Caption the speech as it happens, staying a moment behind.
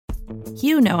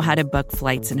You know how to book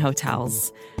flights and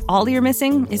hotels. All you're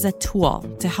missing is a tool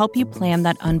to help you plan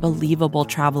that unbelievable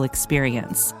travel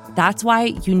experience. That's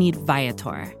why you need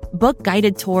Viator. Book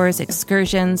guided tours,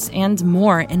 excursions, and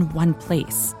more in one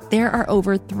place. There are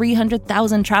over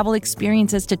 300,000 travel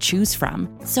experiences to choose from,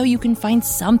 so you can find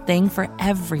something for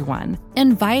everyone.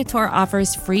 And Viator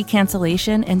offers free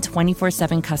cancellation and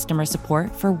 24/7 customer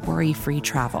support for worry-free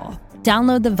travel.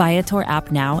 Download the Viator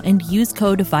app now and use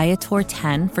code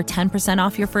Viator10 for 10%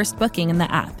 off your first booking in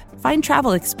the app. Find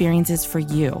travel experiences for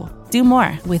you. Do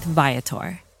more with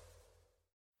Viator.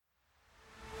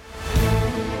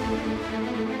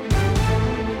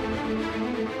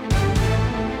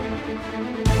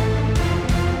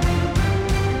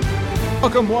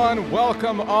 Welcome one,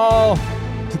 welcome all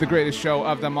to the greatest show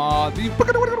of them all, the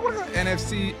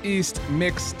NFC East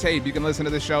mixtape. You can listen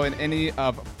to the show in any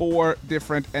of 4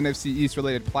 different NFC East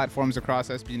related platforms across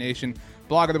SB Nation.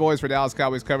 Blog of the Boys for Dallas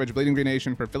Cowboys coverage, Bleeding Green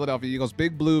Nation for Philadelphia Eagles,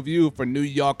 Big Blue View for New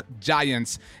York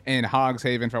Giants, and Hogs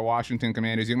Haven for Washington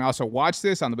Commanders. You can also watch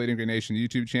this on the Bleeding Green Nation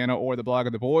YouTube channel or the Blog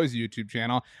of the Boys YouTube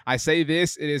channel. I say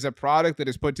this, it is a product that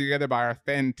is put together by our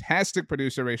fantastic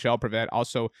producer, Rachel Prevet,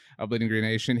 also of Bleeding Green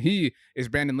Nation. He is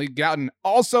Brandon Lee Gouton,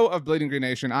 also of Bleeding Green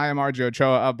Nation. I am RJ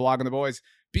Ochoa of Blog of the Boys.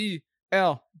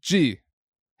 BLG.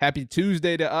 Happy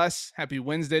Tuesday to us. Happy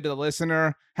Wednesday to the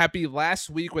listener. Happy last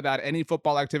week without any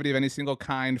football activity of any single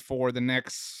kind for the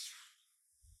next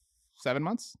 7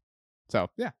 months. So,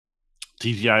 yeah.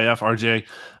 TGIF, RJ.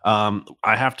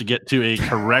 I have to get to a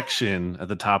correction at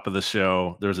the top of the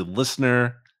show. There's a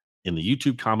listener in the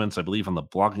YouTube comments, I believe, on the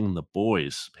Blogging the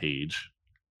Boys page,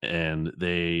 and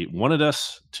they wanted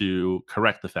us to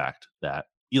correct the fact that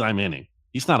Eli Manning,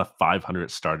 he's not a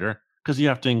 500 starter, because you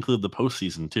have to include the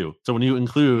postseason too. So when you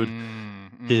include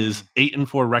his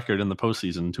 8-4 record in the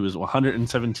postseason to his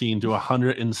 117 to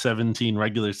 117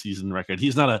 regular season record,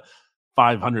 he's not a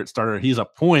 500 starter. He's a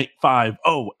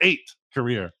 .508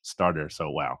 career starter.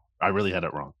 So wow, I really had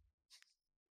it wrong.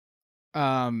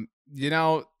 You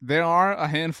know, there are a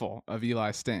handful of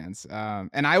Eli stans,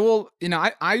 and I will. You know,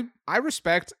 I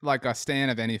respect like a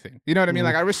stan of anything. You know what I mean?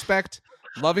 Like I respect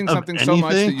loving something so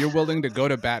much that you're willing to go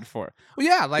to bat for. Well,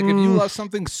 yeah, like if you love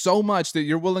something so much that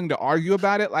you're willing to argue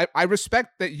about it, I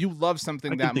respect that you love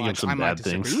something that much. I might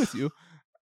disagree with you.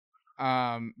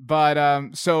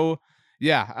 So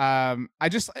yeah,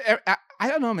 I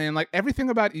don't know, man. Like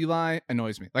everything about Eli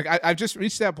annoys me. Like I've just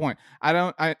reached that point. I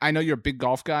know you're a big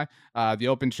golf guy. The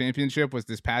Open Championship was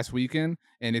this past weekend,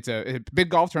 and it's a big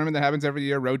golf tournament that happens every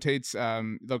year, rotates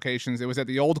locations. It was at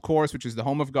the Old Course, which is the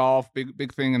home of golf,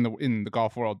 big thing in the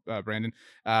golf world, Brandon.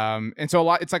 And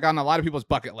so it's like on a lot of people's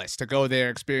bucket list to go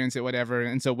there, experience it, whatever.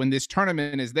 And so when this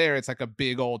tournament is there, it's like a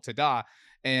big old ta-da.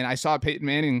 And I saw Peyton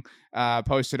Manning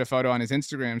posted a photo on his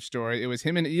Instagram story. It was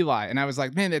him and Eli. And I was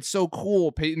like, man, that's so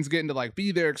cool. Peyton's getting to like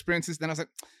be there, experiences. Then I was like,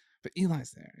 but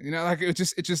Eli's there. You know, like it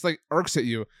just like irks at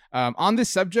you. On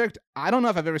this subject, I don't know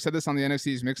if I've ever said this on the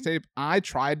NFC's mixtape. I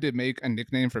tried to make a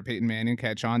nickname for Peyton Manning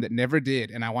catch on that never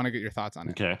did. And I want to get your thoughts on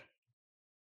it. Okay.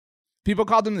 People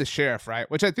called him the Sheriff, right?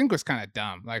 Which I think was kind of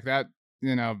dumb. Like that,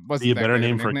 you know, wasn't a better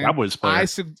name for a Cowboys player.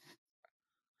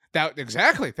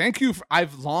 Exactly. Thank you.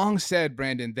 I've long said,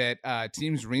 Brandon, that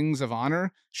teams' rings of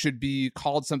honor should be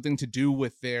called something to do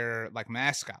with their like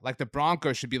mascot. Like the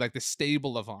Broncos should be like the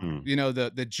stable of honor. You know,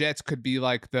 the Jets could be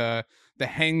like the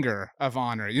hangar of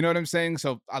honor. You know what I'm saying?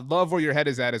 So I love where your head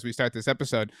is at as we start this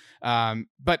episode.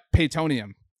 But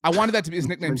Peytonium, I wanted that to be his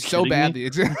nickname so badly.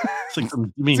 It's like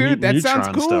some, dude, that sounds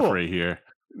cool. Stuff right here.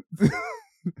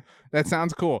 That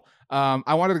sounds cool.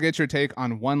 I wanted to get your take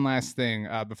on one last thing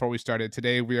before we started.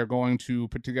 Today, we are going to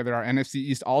put together our NFC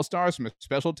East All-Stars from a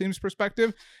special teams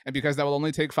perspective. And because that will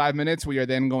only take 5 minutes, we are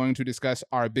then going to discuss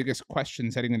our biggest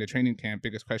questions heading into training camp.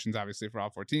 Biggest questions, obviously, for all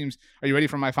 4 teams. Are you ready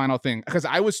for my final thing? Because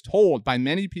I was told by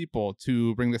many people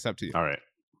to bring this up to you. All right.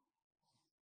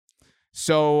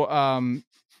 So I'm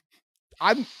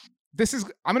going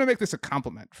to make this a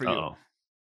compliment for you.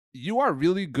 You are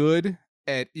really good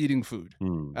at eating food,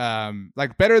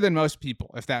 like better than most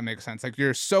people, if that makes sense. Like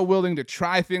you're so willing to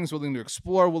try things, willing to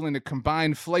explore, willing to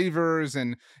combine flavors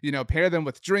and, you know, pair them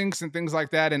with drinks and things like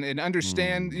that, and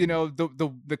understand, you know,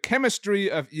 the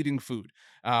chemistry of eating food.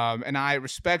 And I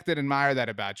respect and admire that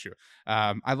about you.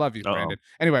 I love you, Brandon.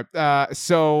 Anyway,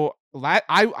 so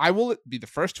I will be the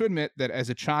first to admit that as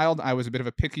a child, I was a bit of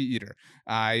a picky eater.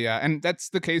 And that's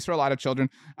the case for a lot of children.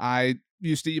 I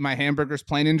used to eat my hamburgers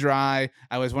plain and dry.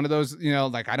 I was one of those, you know,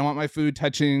 like I don't want my food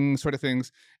touching sort of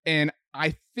things. And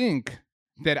I think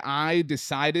that I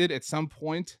decided at some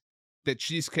point that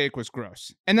cheesecake was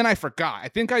gross. And then I forgot. I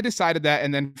think I decided that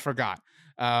and then forgot.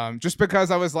 just because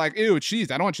I was like, ew,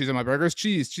 cheese. I don't want cheese on my burgers.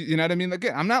 Cheese, you know what I mean?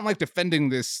 Again, I'm not like defending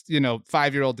this,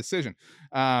 5-year-old decision.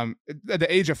 At the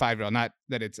age of 5-year-old, not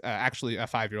that it's actually a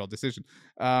 5-year-old decision.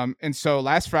 And so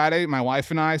last Friday, my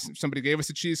wife and I, somebody gave us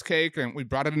a cheesecake and we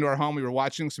brought it into our home. We were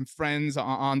watching some friends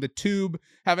on the tube,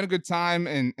 having a good time.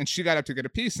 And she got up to get a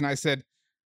piece. And I said,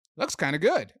 looks kind of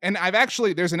good. And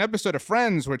there's an episode of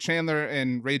Friends where Chandler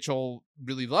and Rachel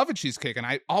really love a cheesecake. And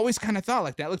I always kind of thought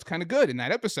like that looks kind of good in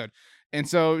that episode. And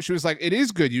so she was like, it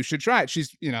is good. You should try it.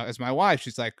 She's, as my wife,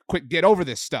 she's like, quick, get over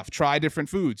this stuff. Try different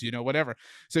foods, whatever.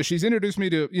 So she's introduced me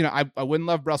to, I wouldn't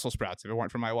love Brussels sprouts if it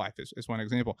weren't for my wife, is one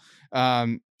example.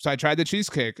 So I tried the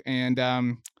cheesecake and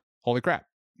holy crap.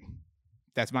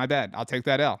 That's my bad. I'll take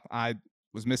that L. I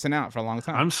was missing out for a long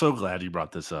time. I'm so glad you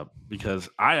brought this up because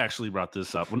I actually brought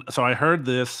this up. So I heard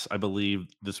this, I believe,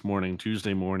 this morning,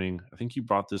 Tuesday morning. I think you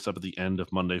brought this up at the end of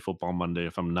Monday Football Monday,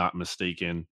 if I'm not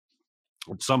mistaken.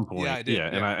 At some point, yeah, I did.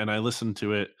 Yeah. And I listened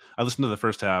to it. I listened to the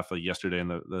first half like yesterday and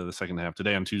the second half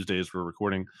today on Tuesdays we're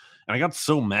recording, and I got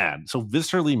so mad, so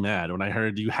viscerally mad when I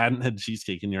heard you hadn't had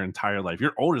cheesecake in your entire life.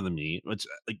 You're older than me, which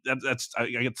like I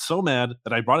get so mad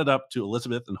that I brought it up to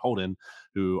Elizabeth and Holden,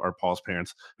 who are Paul's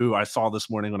parents, who I saw this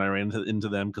morning when I ran into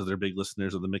them because they're big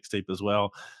listeners of the mixtape as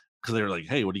well. Because they were like,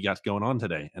 "Hey, what do you got going on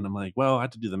today?" And I'm like, "Well, I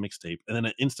had to do the mixtape." And then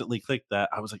it instantly clicked that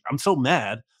I was like, "I'm so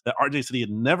mad that RJ said he had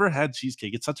never had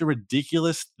cheesecake. It's such a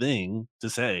ridiculous thing to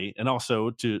say, and also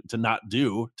to not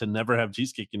do, to never have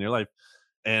cheesecake in your life."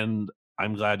 And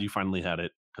I'm glad you finally had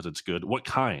it because it's good. What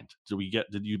kind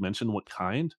did you mention what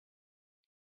kind?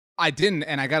 I didn't,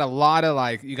 and I got a lot of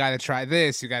like, you got to try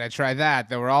this, you got to try that.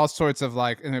 There were all sorts of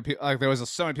like, and there was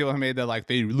so many people who made that like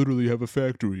they literally have a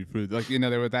factory for like,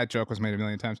 there were that joke was made a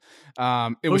million times.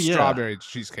 It was strawberry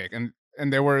cheesecake, and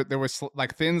there were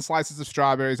like thin slices of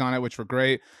strawberries on it, which were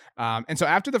great. And so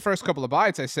after the first couple of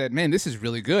bites, I said, "Man, this is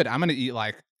really good. I'm gonna eat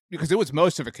like." Because it was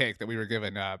most of a cake that we were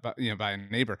given, by a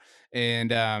neighbor,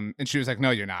 and she was like, "No,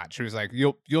 you're not." She was like,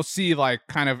 "You'll see, like,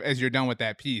 kind of as you're done with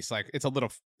that piece, like it's a little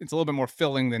bit more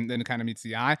filling than it kind of meets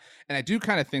the eye." And I do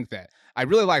kind of think that I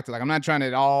really liked it. Like, I'm not trying to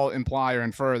at all imply or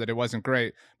infer that it wasn't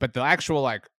great, but the actual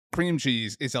like cream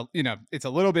cheese is it's a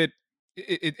little bit.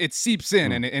 It seeps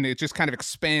in and it just kind of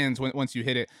expands once you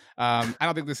hit it. I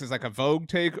don't think this is like a Vogue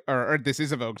take, or this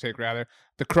is a Vogue take rather.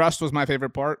 The crust was my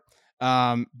favorite part.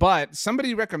 But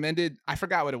somebody recommended, I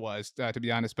forgot what it was, to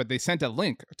be honest, but they sent a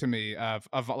link to me of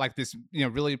like this,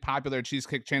 really popular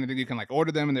cheesecake chain. I think you can like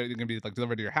order them and they're going to be like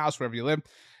delivered to your house wherever you live.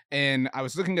 And I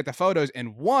was looking at the photos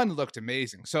and one looked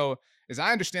amazing. So as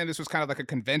I understand, this was kind of like a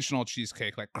conventional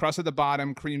cheesecake, like crust at the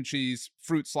bottom, cream cheese,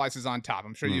 fruit slices on top.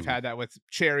 I'm sure you've had that with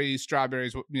cherries,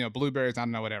 strawberries, blueberries, I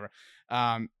don't know, whatever.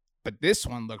 But this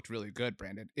one looked really good,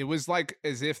 Brandon. It was like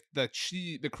as if the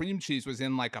cream cheese was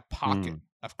in like a pocket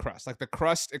of crust. Like the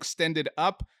crust extended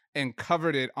up and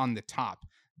covered it on the top.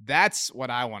 That's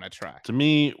what I want to try. To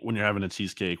me, when you're having a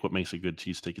cheesecake, what makes a good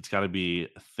cheesesteak? It's got to be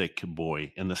a thick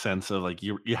boy in the sense of like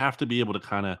you have to be able to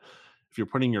kind of, if you're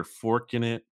putting your fork in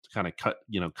it, to kind of cut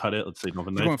it. Let's say no,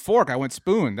 I went fork. I went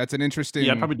spoon. That's an interesting.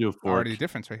 Yeah, I'd probably do a fork. Already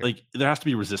difference right here. Like there has to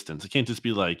be resistance. It can't just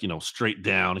be like straight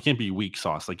down. It can't be weak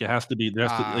sauce. Like it has to be. There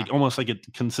has to like almost like a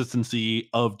consistency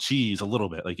of cheese a little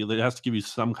bit. Like it has to give you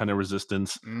some kind of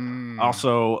resistance.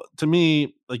 Also, to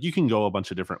me, like you can go a bunch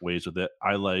of different ways with it.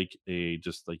 I like a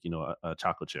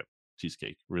chocolate chip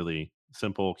cheesecake. Really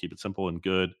simple. Keep it simple and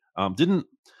good.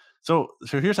 So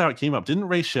here's how it came up. Didn't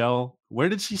Rachel, where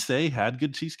did she say had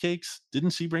good cheesecakes? Didn't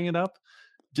she bring it up?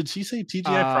 Did she say TGI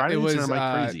Fridays, it was, or am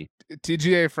I crazy?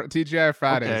 TGI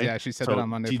Fridays. Okay. Yeah, she said that on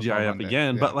Monday. TGIF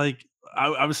again, yeah. But like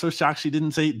I was so shocked she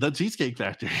didn't say the Cheesecake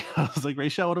Factory. I was like,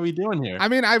 Rachel, what are we doing here? I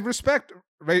mean, I respect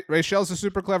Rachel's a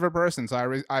super clever person, so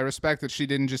I respect that she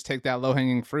didn't just take that low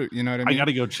hanging fruit. You know what I mean? I got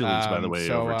to go Chili's, by the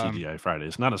way, over TGI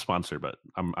Fridays. Not a sponsor, but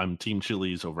I'm Team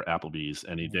Chili's over Applebee's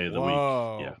any day of the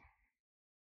week. Yeah.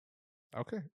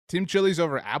 Okay. Team Chili's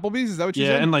over Applebee's? Is that what you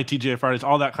said? Yeah, and like TGI Fridays,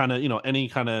 all that kind of, any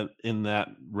kind of in that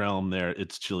realm there,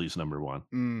 it's Chili's number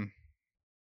one.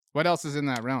 What else is in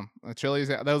that realm? Chili's,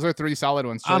 those are three solid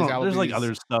ones. Chili's, there's like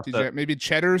other stuff that maybe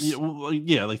Cheddar's.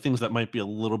 Yeah, like things that might be a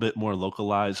little bit more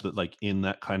localized, but like in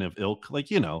that kind of ilk, like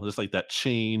just like that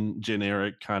chain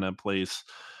generic kind of place.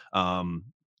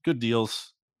 Good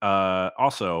deals.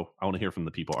 Also, I want to hear from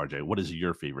the people. RJ, what is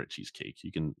your favorite cheesecake?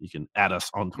 You can add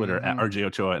us on Twitter at RJ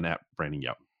Ochoa and at Brandon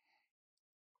Yap.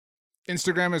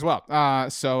 Instagram as well. I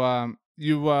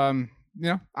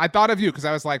thought of you because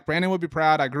I was like, Brandon would be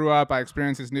proud. I grew up. I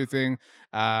experienced this new thing.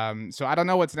 So I don't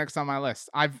know what's next on my list.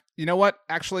 You know what?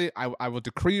 Actually, I will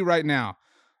decree right now.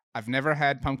 I've never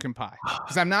had pumpkin pie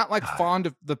because I'm not like fond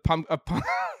of the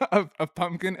of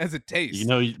pumpkin as a You taste.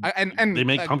 know, And they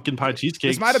make pumpkin pie this might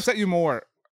cheesecakes. upset you more.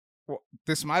 Well,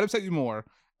 this might upset you more.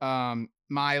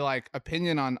 My like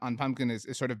opinion on pumpkin is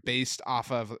sort of based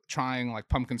off of trying like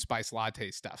pumpkin spice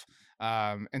latte stuff.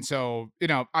 And so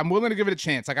I'm willing to give it a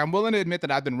chance. Like I'm willing to admit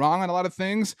that I've been wrong on a lot of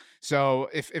things. So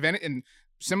if any, and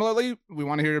similarly, we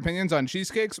want to hear your opinions on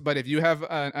cheesecakes. But if you have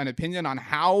an opinion on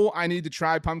how I need to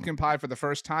try pumpkin pie for the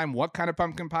first time, what kind of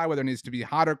pumpkin pie, whether it needs to be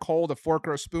hot or cold, a fork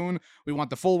or a spoon, we want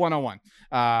the full 101.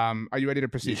 Are you ready to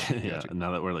proceed? Yeah.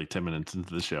 Now that we're like 10 minutes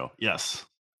into the show, yes.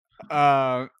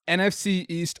 NFC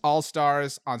East All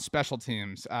Stars on special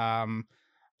teams.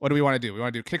 What do we want to do? We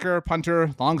want to do kicker,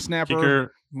 punter, long snapper.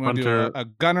 Kicker, we want to punter, do a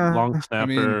gunner, long snapper, I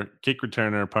mean, kick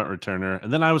returner, punt returner,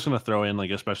 and then I was going to throw in like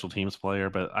a special teams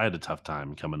player, but I had a tough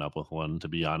time coming up with one, to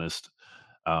be honest.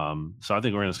 So I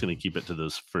think we're just going to keep it to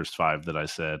those first 5 that I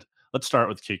said. Let's start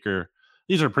with kicker.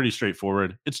 These are pretty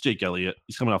straightforward. It's Jake Elliott.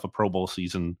 He's coming off a Pro Bowl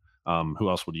season. Who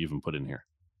else would you even put in here?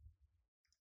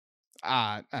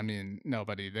 I mean,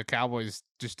 nobody. The Cowboys,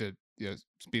 just to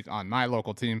speak on my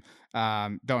local team,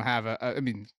 don't have I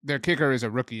mean, their kicker is a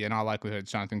rookie in all likelihood,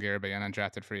 Jonathan Garibay, an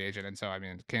undrafted free agent, and so I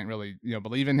mean, can't really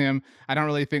believe in him. I don't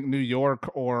really think New York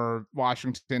or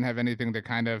Washington have anything to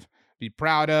kind of be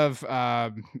proud of.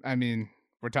 I mean,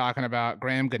 we're talking about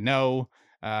Graham Gano,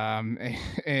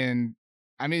 and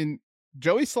I mean,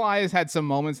 Joey Sly has had some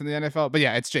moments in the NFL, but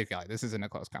yeah, it's Jake Elliott. This isn't a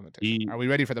close competition. Are we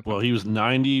ready for the Well, he was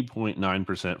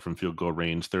 90.9% from field goal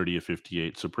range, 30 of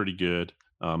 58, so pretty good.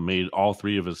 Made all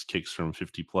 3 of his kicks from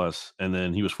 50 plus, and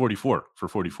then he was 44 for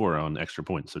 44 on extra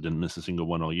points, so didn't miss a single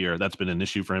one all year. That's been an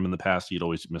issue for him in the past. He'd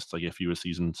always missed like a few a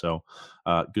season, so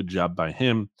good job by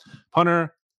him.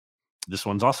 Punter, this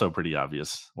one's also pretty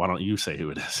obvious. Why don't you say who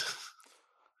it is?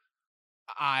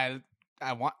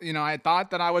 I want, I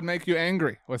thought that I would make you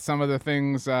angry with some of the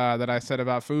things that I said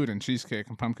about food and cheesecake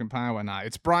and pumpkin pie and whatnot.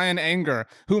 It's Bryan Anger,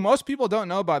 who most people don't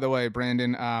know, by the way,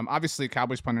 Brandon. Obviously,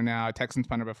 Cowboys punter now, Texans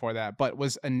punter before that, but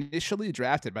was initially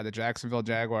drafted by the Jacksonville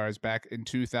Jaguars back in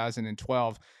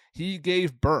 2012. He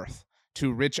gave birth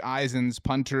to Rich Eisen's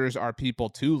Punters Are People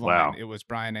 2 line. Wow. It was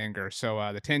Bryan Anger. So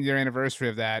the 10-year anniversary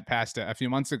of that passed a few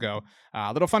months ago.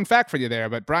 A little fun fact for you there,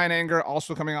 but Bryan Anger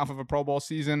also coming off of a Pro Bowl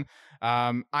season.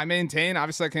 I maintain,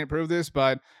 obviously I can't prove this,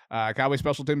 but Cowboys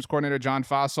special teams coordinator John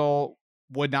Fossil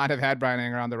would not have had Bryan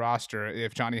Anger on the roster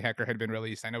if Johnny Hekker had been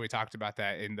released. I know we talked about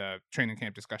that in the training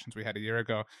camp discussions we had a year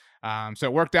ago. So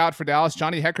it worked out for Dallas.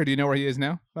 Johnny Hekker, do you know where he is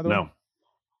now, by the way? No.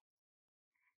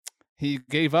 He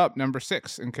gave up number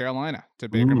 6 in Carolina to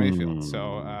Baker Mayfield.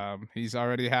 So he's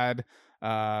already had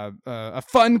a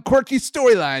fun, quirky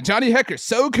storyline. Johnny Hekker,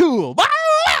 so cool.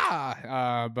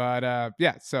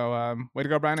 Yeah, so way to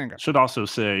go, Bryan Anger. Should also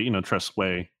say, Tress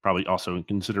Way, probably also in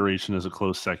consideration as a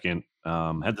close second,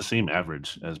 had the same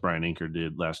average as Bryan Anger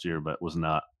did last year, but was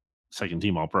not second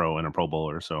team All-Pro and a Pro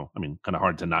Bowler. So, I mean, kind of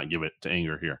hard to not give it to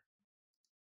Anger here.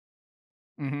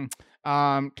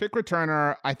 Mm-hmm. Kick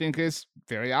returner, I think, is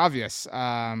very obvious.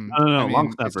 No,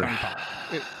 long snapper.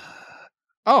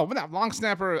 But long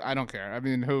snapper, I don't care. I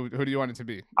mean, who do you want it to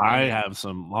be? I have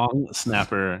some long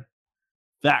snapper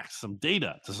facts, some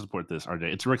data to support this,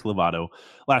 RJ. It's Rick Lovato.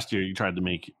 Last year, you tried to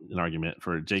make an argument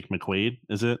for Jake McQuaid,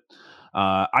 is it?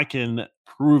 I can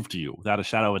prove to you, without a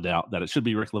shadow of a doubt, that it should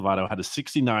be Rick Lovato. Had a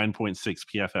 69.6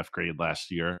 PFF grade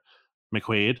last year.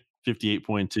 McQuaid,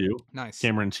 58.2. Nice.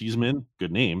 Cameron Cheeseman,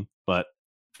 good name, but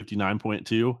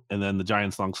 59.2. And then the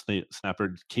Giants long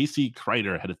snapper, Casey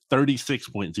Kreider, had a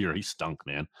 36.0. He stunk,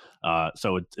 man.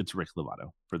 So it's Rick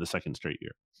Lovato for the second straight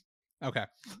year. Okay,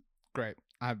 great.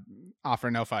 I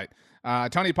offer no fight.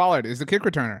 Tony Pollard is the kick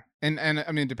returner. And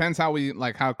I mean, depends how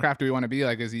crafty we want to be.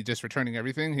 Like, is he just returning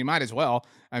everything? He might as well.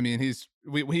 I mean,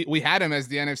 we had him as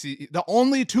the NFC, the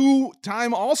only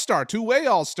 2-time All-Star, 2-way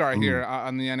All-Star here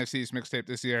on the NFC's mixtape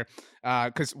this year.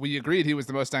 Because we agreed he was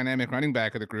the most dynamic running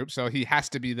back of the group, so he has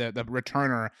to be the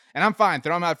returner. And I'm fine.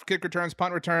 Throw him out for kick returns,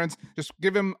 punt returns. Just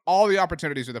give him all the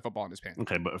opportunities with the football in his pants.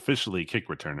 Okay, but officially kick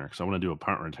returner, because I want to do a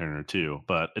punt returner too.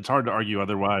 But it's hard to argue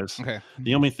otherwise. Okay.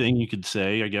 The only thing you could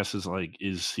say, I guess,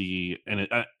 is he? And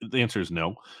the answer is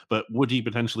no. But would he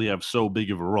potentially have so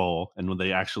big of a role, and would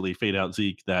they actually fade out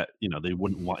Zeke that they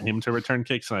wouldn't want him to return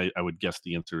kicks? I would guess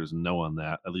the answer is no on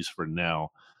that, at least for now.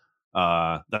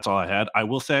 That's all I had. I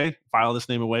will say, file this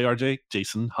name away, RJ.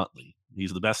 Jason Huntley.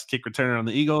 He's the best kick returner on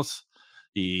the Eagles.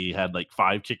 He had like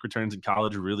 5 kick returns in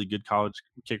college, a really good college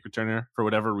kick returner. For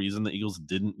whatever reason, the Eagles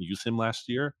didn't use him last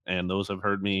year. And those have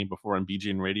heard me before on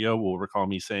BGN Radio will recall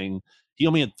me saying he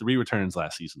only had 3 returns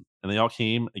last season. And they all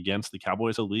came against the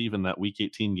Cowboys, I believe, in that Week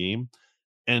 18 game.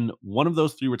 And one of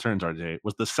those 3 returns, RJ,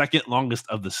 was the second longest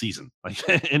of the season. Like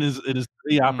in his 3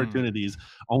 Mm. opportunities,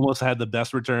 almost had the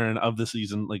best return of the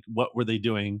season. Like, what were they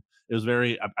doing? It was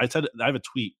very I said I have a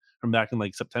tweet from back in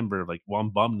like September of like, well, I'm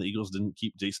bummed the Eagles didn't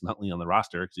keep Jason Huntley on the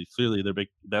roster because he's clearly their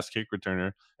best kick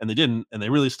returner, and they didn't, and they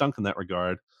really stunk in that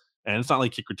regard. And it's not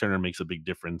like kick returner makes a big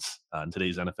difference in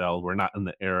today's NFL. We're not in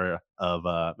the era of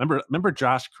remember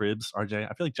Josh Cribbs, RJ.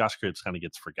 I feel like Josh Cribbs kind of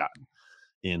gets forgotten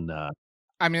in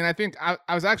I mean, I think I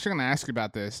was actually going to ask you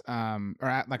about this,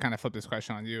 like kind of flip this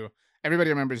question on you. Everybody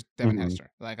remembers Devin Mhm. Hester,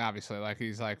 like obviously, like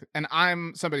he's like, and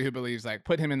I'm somebody who believes like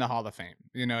put him in the Hall of Fame.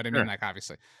 You know what I mean? Sure. Like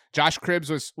obviously, Josh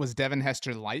Cribbs was Devin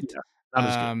Hester light. Yeah, not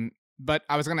as good. But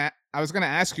I was gonna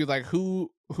ask you like who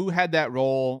had that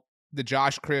role, the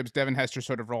Josh Cribbs, Devin Hester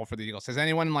sort of role for the Eagles. Has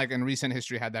anyone like in recent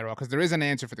history had that role? Because there is an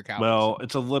answer for the Cowboys. Well,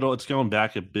 it's going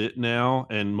back a bit now,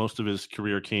 and most of his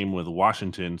career came with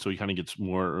Washington, so he kinda gets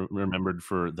more remembered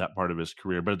for that part of his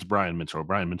career, but it's Brian Mitchell.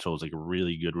 Brian Mitchell is, like, a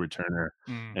really good returner,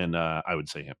 Mm. and, I would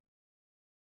say him.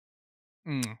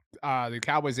 The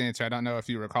Cowboys' answer, I don't know if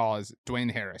you recall, is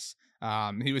Dwayne Harris.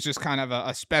 He was just kind of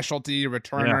a specialty Yeah,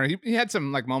 returner. He had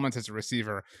some like moments as a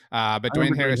receiver, but I remember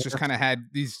Dwayne Dwayne Harris just Harris. kind of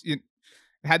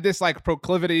had this like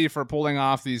proclivity for pulling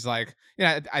off these like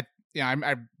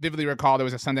I vividly recall there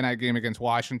was a Sunday night game against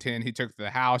Washington. He took to the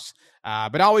house,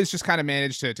 but always just kind of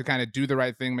managed to kind of do the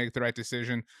right thing, make the right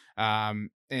decision.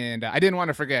 And I didn't want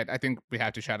to forget. I think we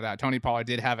have to shout it out. Tony Pollard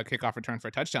did have a kickoff return for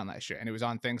a touchdown last year, and it was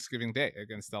on Thanksgiving Day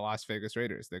against the Las Vegas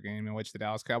Raiders, the game in which the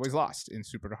Dallas Cowboys lost in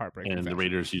super heartbreaking And the fashion.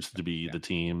 Raiders used to be Yeah, the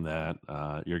team that,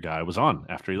 your guy was on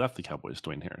after he left the Cowboys,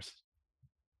 Dwayne Harris.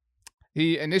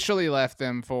 he initially left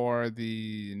them for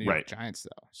the New York Right. Giants,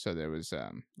 though, so there was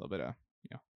a little bit of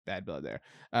bad blood there.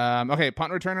 Okay,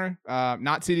 punt returner,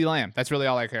 not CeeDee Lamb. That's really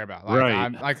all I care about. Like Right.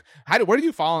 I'm like, where do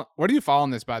you fall? Where do you fall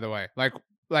on this? By the way,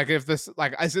 like if this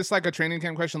like is this like a training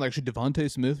camp question? Like should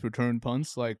Devontae Smith return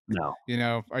punts? Like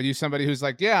No. are you somebody who's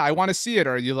like, yeah, I want to see it,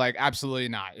 or are you like, absolutely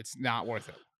not? It's not worth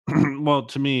it. Well,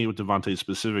 to me, with Devontae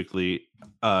specifically,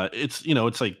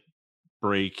 it's like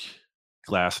break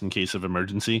glass in case of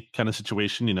emergency kind of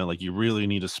situation. Like you really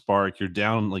need a spark. You're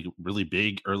down like really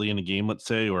big early in the game, let's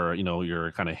say, or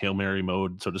you're kind of Hail Mary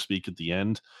mode, so to speak, at the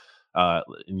end. And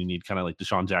you need kind of like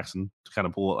Deshaun Jackson to kind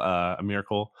of pull a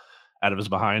miracle out of his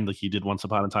behind, like he did once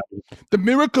upon a time. The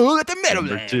miracle at the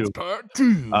Number Meadowlands, two. part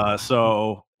two.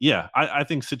 So yeah, I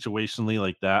think situationally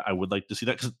like that, I would like to see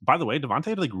that. Because by the way, Devontae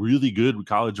had like really good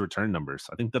college return numbers.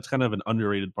 I think that's kind of an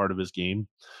underrated part of his game,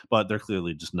 but they're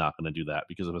clearly just not going to do that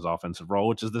because of his offensive role,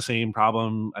 which is the same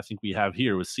problem I think we have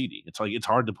here with CD. It's like it's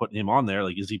hard to put him on there.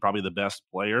 Like, is he probably the best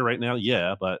player right now?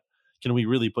 Yeah, but can we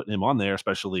really put him on there,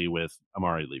 especially with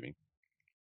Amari leaving?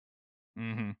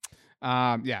 Mm-hmm.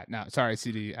 Yeah, no, sorry,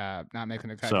 CD, not making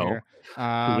the cut So here.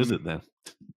 who is Um, it then?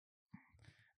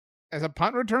 as a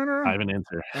punt I returner, have an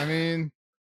answer. I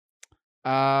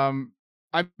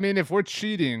mean, if we're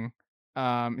cheating,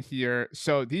 here,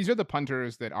 so these are the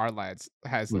punters that our lads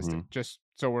has listed. Mhm. Just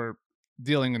so we're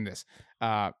dealing in this.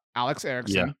 Alex Yeah,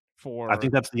 Erickson I for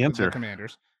think that's the the answer.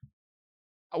 Commanders.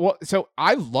 Well, so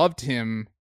I loved him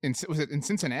was it in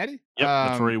Cincinnati? Yep,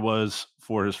 that's where he was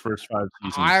for his first 5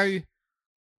 seasons.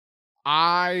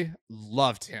 I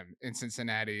loved him in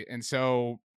Cincinnati, and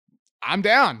so I'm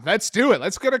down. Let's do it.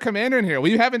 Let's get a commander in here.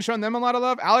 We haven't shown them a lot of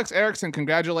love. Alex Erickson,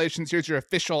 congratulations. Here's your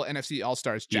official NFC All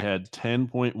Stars He jacket. had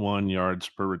 10.1 yards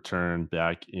per return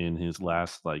back in his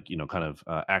last, kind of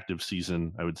active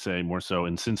season, I would say, more so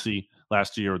in Cincy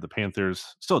last year with the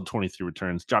Panthers. Still had 23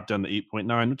 returns, dropped down to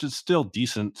 8.9, which is still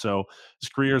decent. So his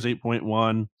career is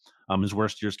 8.1. His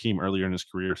worst years came earlier in his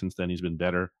career. Since then, he's been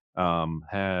better.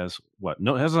 Has what?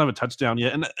 No, hasn't have a touchdown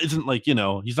yet, and isn't like he's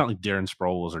not like Darren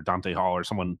Sproles or Dante Hall or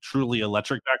someone truly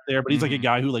electric back there. But he's like a Mhm.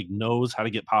 guy who like knows how to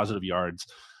get positive yards.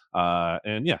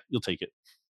 And yeah, you'll take it.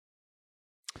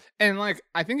 And like,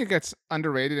 I think it gets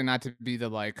underrated, and not to be the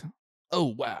like,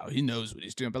 oh wow, he knows what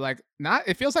he's doing, but like, not.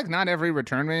 It feels like not every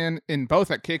return man in both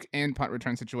a kick and punt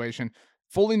return situation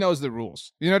fully knows the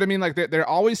rules. You know what I mean? Like, there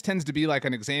always tends to be like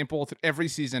an example every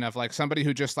season of like somebody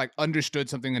who just like understood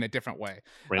something in a different way.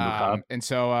 Randall Cobb. And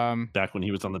so Back when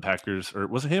he was on the Packers, or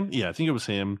was it him? Yeah, I think it was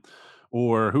him.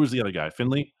 Or who was the other guy?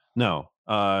 Finley? No.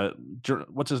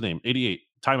 What's his name? 88.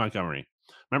 Ty Montgomery.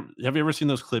 Remember, have you ever seen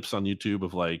those clips on YouTube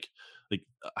of like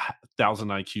 1,000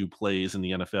 IQ plays in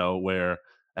the NFL where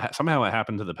somehow it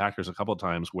happened to the Packers a couple of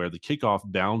times where the kickoff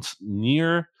bounced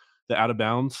near the out of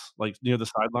bounds, like near the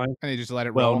sideline? and they just let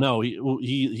it Well, roll. no,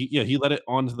 he let it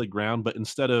onto the ground, but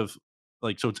instead of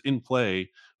like, so it's in play,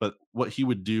 but what he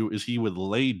would do is he would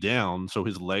lay down so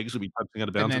his legs would be touching out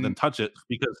of bounds and then touch it touch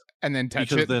because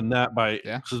it. then that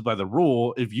Yeah, because by the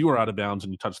rule, if you are out of bounds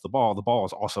and you touch the ball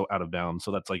is also out of bounds.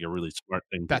 So that's like a really smart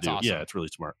thing to that's do. Yeah, awesome. it's really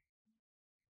smart.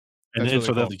 And That's then really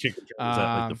so that cool. the kick return is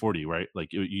at like the Um, 40, right? Like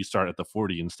you start at the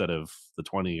 40 instead of the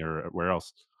 20 or where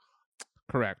else.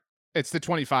 Correct. It's the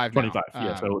 25 now. 25.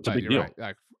 Yeah, so it's a but big you're deal. right.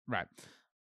 Like, right.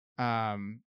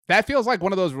 That feels like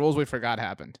one of those rules we forgot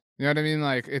happened. You know what I mean?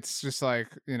 Like, it's just like,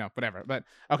 whatever. But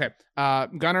okay.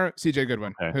 Gunner CJ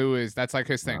Goodwin, Okay. that's like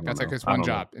his I thing. don't That's like know. his I one don't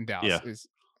know. job in Dallas. Yeah.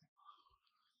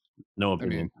 No I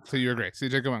opinion. mean, so you agree.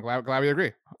 CJ Goodwin. Glad we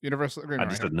agree. Universal I agreement.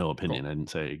 just right said no opinion. I didn't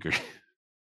say I agree.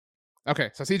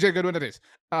 Okay, so CJ Goodwin it is.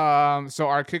 So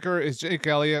our kicker is Jake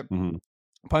Elliott, Mhm.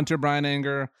 punter Brian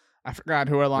Anger. I forgot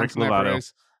who our long Rick snapper Lovato.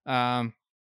 is.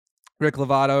 Rick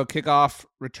Lovato, kickoff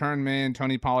return man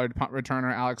Tony Pollard, punt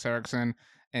returner Alex Erickson,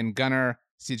 and gunner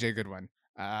CJ Goodwin.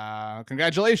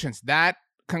 Congratulations. That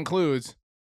concludes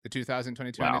the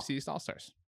 2022 Wow. NFC East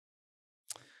All-Stars.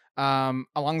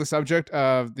 Along the subject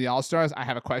of the All-Stars, I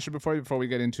have a question before we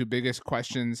get into biggest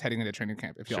questions heading into training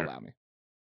camp, if you'll Sure. allow me.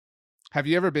 Have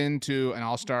you ever been to an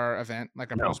all-star event,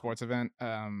 like a pro No. sports event,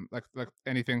 like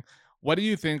anything? What do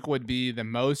you think would be the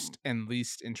most and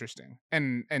least interesting?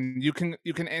 And you can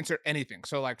answer anything.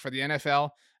 So like for the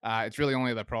NFL, it's really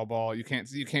only the Pro Bowl. You can't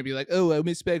be like, oh, I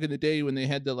missed back in the day when they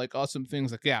had the like awesome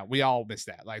things. Like, yeah, we all miss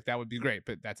that. Like that would be great,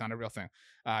 but that's not a real thing.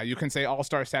 You can say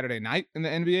All-Star Saturday Night in the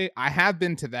NBA. I have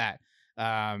been to that.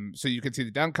 So you can see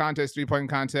the dunk contest, 3-point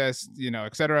contest,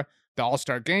 etc. The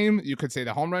All-Star Game, you could say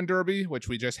the Home Run Derby, which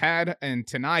we just had, and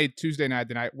tonight, Tuesday night,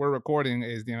 the night we're recording,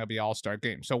 is the MLB All-Star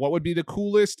Game. So what would be the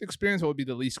coolest experience? What would be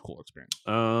the least cool experience?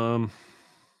 I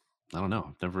don't know.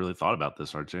 I've never really thought about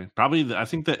this, RJ. Probably, I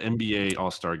think the NBA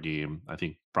All-Star Game, I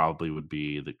think probably would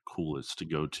be the coolest to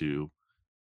go to.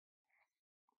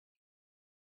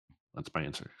 That's my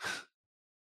answer.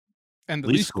 And the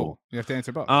Least least cool. cool. You have to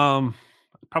answer both.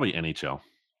 Probably NHL.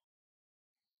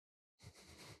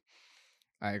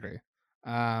 I agree.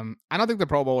 I don't think the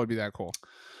Pro Bowl would be that cool.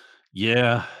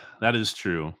 Yeah, that is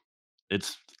true.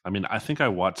 I mean, I think I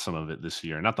watched some of it this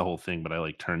year. Not the whole thing, but I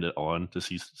like turned it on to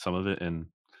see some of it. And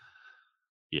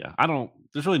yeah,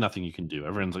 there's really nothing you can do.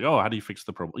 Everyone's like, oh, how do you fix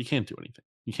the Pro Bowl? You can't do anything.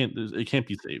 It can't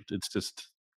be saved. It's just,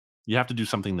 you have to do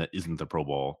something that isn't the Pro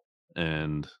Bowl.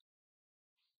 And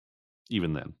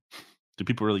even then, do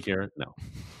people really care? No.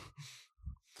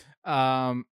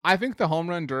 I think the Home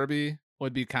Run Derby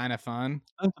would be kind of fun,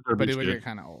 I think the but Derby's it would good. get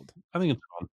kind of old. I think it's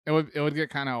fun. It would get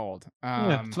kind of old.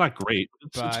 Yeah, it's not great.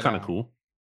 It's kind of cool.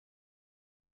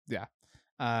 Yeah.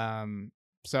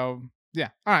 So yeah.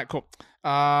 All right, cool.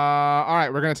 All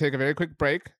right, we're gonna take a very quick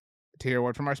break to hear a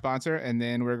word from our sponsor, and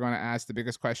then we're going to ask the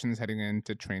biggest questions heading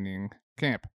into training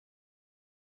camp.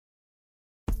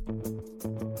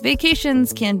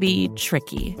 Vacations can be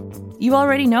tricky. You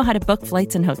already know how to book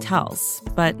flights and hotels,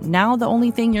 but now the only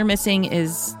thing you're missing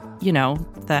is,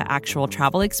 the actual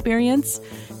travel experience.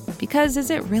 Because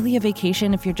is it really a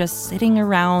vacation if you're just sitting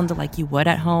around like you would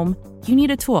at home? You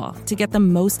need a tool to get the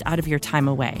most out of your time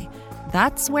away.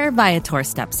 That's where Viator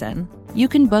steps in. You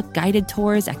can book guided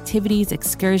tours, activities,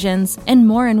 excursions, and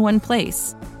more in one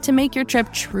place to make your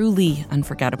trip truly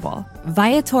unforgettable.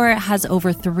 Viator has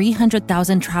over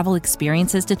 300,000 travel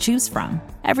experiences to choose from.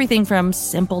 Everything from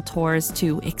simple tours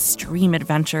to extreme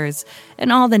adventures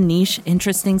and all the niche,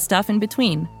 interesting stuff in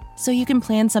between. So you can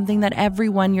plan something that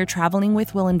everyone you're traveling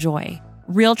with will enjoy.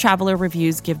 Real traveler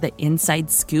reviews give the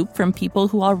inside scoop from people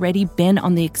who already been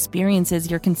on the experiences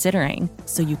you're considering,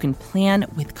 so you can plan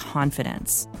with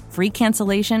confidence. Free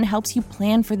cancellation helps you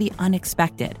plan for the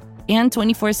unexpected. And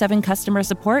 24/7 customer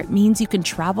support means you can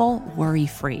travel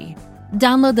worry-free.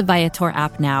 Download the Viator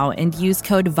app now and use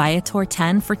code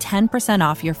Viator10 for 10%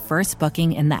 off your first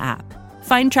booking in the app.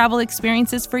 Find travel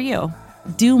experiences for you.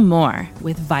 Do more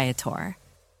with Viator.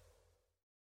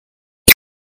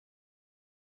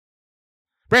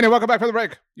 Brandon, welcome back from the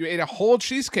break. You ate a whole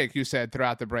cheesecake, you said,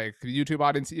 throughout the break. The YouTube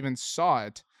audience even saw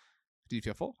it. Do you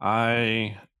feel full?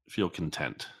 I feel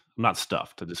content. I'm not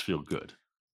stuffed. I just feel good.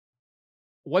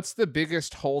 What's the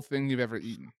biggest whole thing you've ever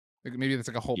eaten? Like maybe it's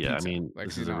like a whole pizza. Yeah, I mean, like,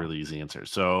 this is a really easy answer.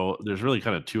 So there's really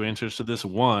kind of two answers to this.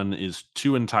 One is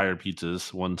 2 entire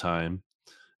pizzas one time,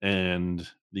 and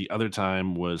the other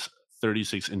time was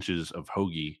 36 inches of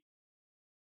hoagie.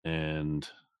 And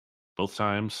both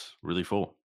times really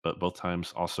full, but both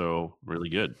times also really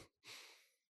good.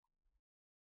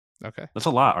 Okay. That's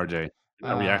a lot, RJ. You're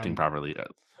not reacting properly.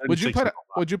 Would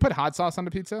you put hot sauce on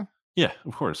the pizza? Yeah,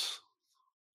 of course.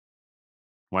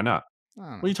 Why not?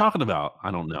 What are you talking about? I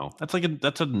don't know.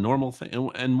 That's a normal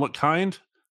thing. And what kind?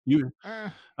 You Eh,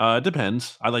 it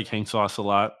depends. I like hang sauce a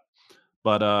lot,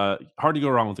 but hard to go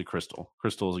wrong with the Crystal.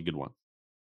 Crystal is a good one.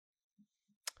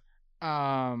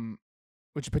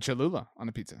 would you put Cholula on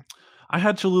a pizza? I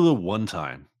had Cholula one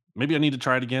time. Maybe I need to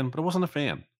try it again, but I wasn't a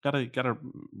fan. Gotta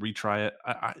retry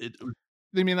it.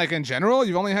 You mean like in general?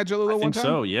 You've only had Cholula I one think time?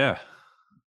 so. Yeah,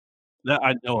 that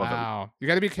I know of it. Wow. You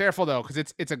got to be careful though, because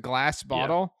it's a glass Yeah.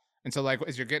 bottle, and so like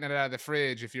as you're getting it out of the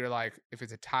fridge, if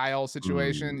it's a tile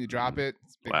situation, you drop Mm, it,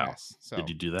 it's a big wow. mess. So Did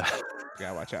you do that? you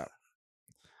gotta watch out.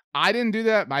 I didn't do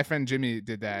that. My friend Jimmy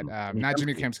did that. Jimmy Not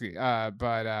Jimmy Kempski. Kempski,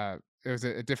 but it was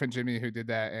a different Jimmy who did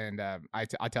that, and I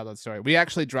tell that story. We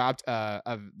actually dropped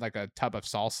like a tub of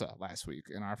salsa last week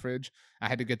in our fridge. I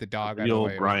had to get the dog out of the Real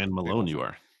way. It was Brian a big Malone, old you fight.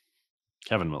 are.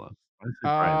 Kevin Malone. Why did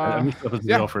I say Brian? I mixed up his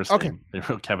Yeah. real first Okay. name. They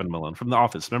wrote Kevin Malone from The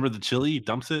Office. Remember the chili? He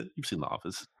dumps it. You've seen The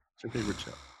Office. It's your favorite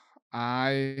show.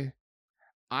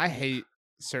 I hate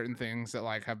certain things that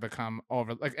like have become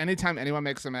over. Like anytime anyone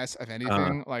makes a mess of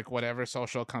anything, like whatever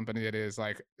social company it is,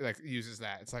 like uses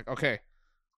that. It's like okay,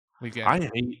 we get I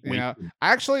it. hate You know, wasted.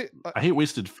 I actually I hate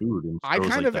wasted food in I shows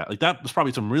kind like of that. Like that was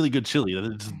probably some really good chili that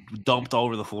it just dumped all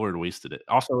over the floor and wasted it.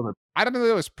 Also, the I don't know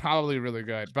that it was probably really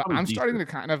good, but probably I'm starting decent.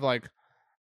 to kind of like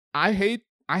I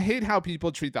hate how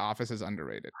people treat The Office as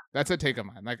underrated. That's a take of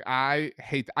mine. Like I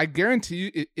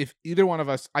guarantee you, if either one of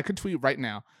us, I could tweet right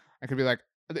now. I could be like,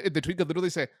 the tweet could literally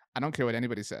say, "I don't care what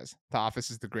anybody says. The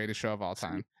Office is the greatest show of all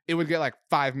time." It would get like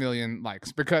 5 million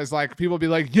likes because like people would be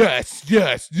like, "Yes,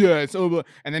 yes, yes," and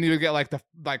then you would get like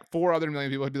 4 other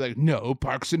million people would be like, "No,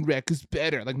 Parks and Rec is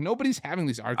better." Like nobody's having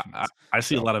these I arguments. I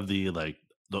see a So lot of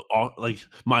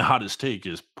my hottest take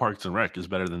is Parks and Rec is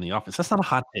better than The Office. That's not a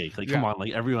hot take. Like, come yeah, on,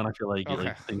 like everyone I feel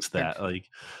okay, thinks like that, like,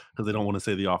 because they don't want to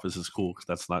say The Office is cool because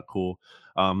that's not cool.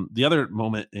 The other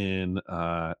moment in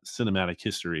cinematic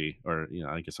history, or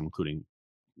I guess I'm including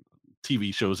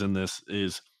TV shows in this,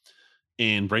 is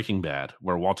in Breaking Bad,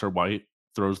 where Walter White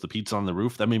throws the pizza on the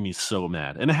roof. That made me so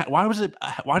mad. And why did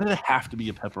it have to be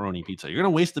a pepperoni pizza? You're gonna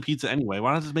waste the pizza anyway.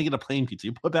 Why not just make it a plain pizza?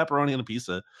 You put pepperoni on a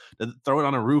pizza, then throw it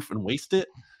on a roof and waste it.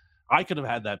 I could have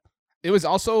had that. it was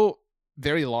also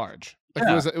very large. Like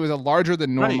Yeah, it was a larger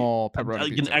than right. normal pepperoni Like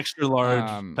an pizza. extra large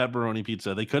Um, pepperoni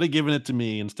pizza. They could have given it to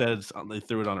me. Instead, they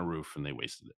threw it on a roof and they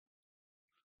wasted it.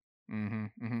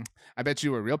 I bet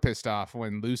you were real pissed off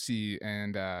when Lucy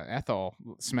and Ethel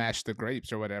smashed the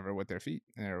grapes or whatever with their feet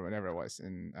or whatever it was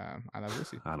in I Love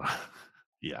Lucy. I don't know.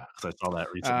 Yeah, because I saw that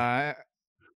recently.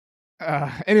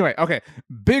 Uh, anyway, okay.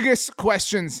 Biggest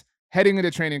questions heading into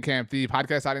training camp. The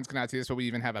podcast audience cannot see this, but we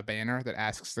even have a banner that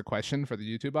asks the question for the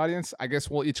YouTube audience. I guess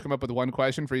we'll each come up with one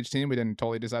question for each team. We didn't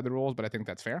totally decide the rules, but I think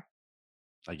that's fair.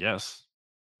 I guess.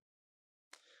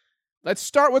 Let's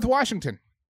start with Washington.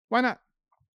 Why not?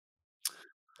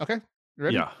 Okay, you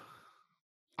ready? Yeah,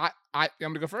 I'm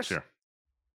gonna go first. sure.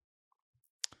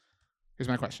 Here's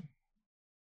my question.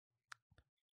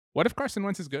 What if Carson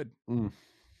Wentz is good? Mm.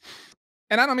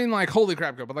 And I don't mean like holy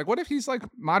crap good, but like what if he's like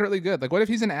moderately good? Like what if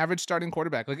he's an average starting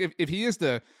quarterback? Like if he is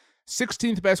the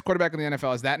 16th best quarterback in the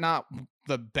NFL, is that not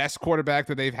the best quarterback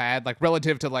that they've had, like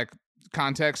relative to like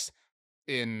context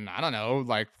in, I don't know,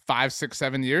 like 5, 6,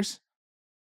 7 years?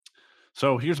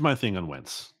 So here's my thing on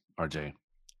Wentz, RJ.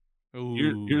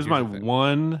 Ooh, Here's my the thing.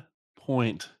 one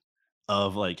point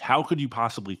of like, how could you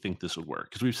possibly think this would work?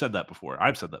 Because we've said that before.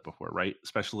 I've said that before, right?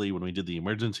 Especially when we did the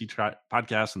emergency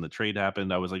podcast and the trade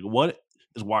happened. I was like, what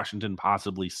is Washington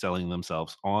possibly selling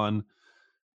themselves on?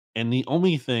 And the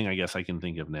only thing I guess I can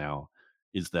think of now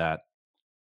is that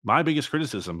my biggest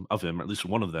criticism of him, or at least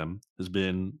one of them, has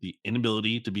been the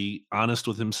inability to be honest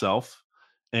with himself.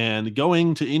 And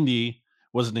going to Indy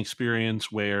was an experience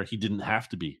where he didn't have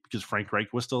to be because Frank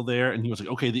Reich was still there. And he was like,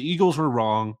 okay, the Eagles were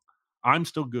wrong. I'm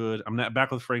still good. I'm not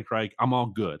back with Frank Reich. I'm all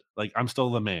good. Like, I'm still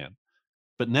the man.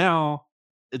 But now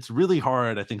it's really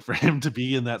hard, I think, for him to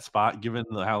be in that spot given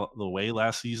how the way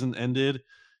last season ended.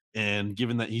 And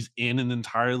given that he's in an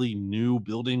entirely new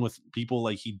building with people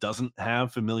like he doesn't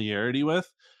have familiarity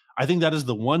with, I think that is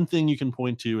the one thing you can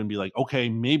point to and be like, okay,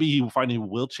 maybe he finally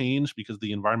will change because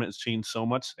the environment has changed so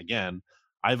much. Again,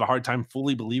 I have a hard time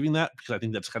fully believing that because I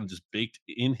think that's kind of just baked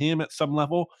in him at some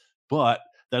level. But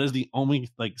that is the only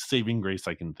like saving grace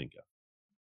I can think of.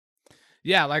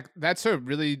 Yeah, like that's a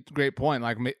really great point.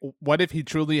 Like, what if he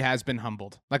truly has been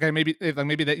humbled? Like, maybe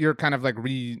that you're kind of like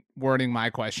rewording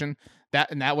my question.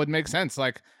 That would make sense.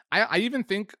 Like, I even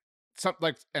think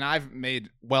and I've made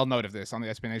well note of this on the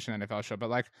SB Nation NFL show, but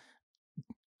like,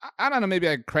 I don't know. Maybe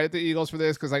I credit the Eagles for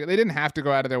this because like they didn't have to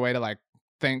go out of their way to like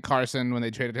thank Carson when they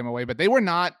traded him away, but they were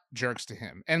not jerks to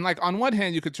him. And like on one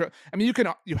hand,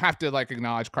 you have to like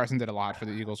acknowledge Carson did a lot for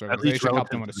the Eagles At least organization,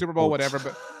 helped them relative win a to the Super Bowl, Colts.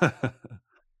 whatever. But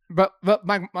But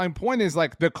my point is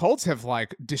like the Colts have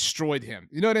like destroyed him.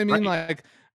 You know what I mean? Right. Like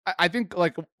I think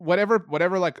like whatever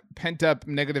like pent up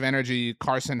negative energy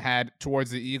Carson had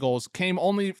towards the Eagles came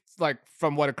only like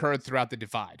from what occurred throughout the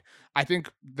divide. I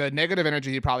think the negative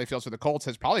energy he probably feels for the Colts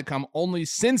has probably come only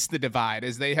since the divide,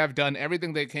 as they have done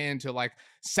everything they can to like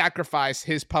sacrifice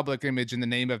his public image in the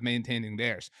name of maintaining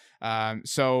theirs.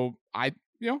 So I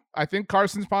think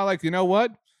Carson's probably like, you know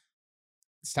what?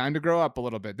 It's time to grow up a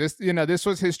little bit. This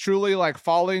was his truly like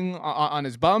falling on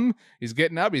his bum. He's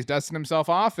getting up, he's dusting himself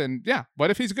off, and yeah,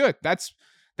 what if he's good?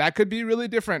 That could be really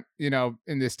different,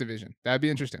 in this division. That'd be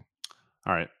interesting.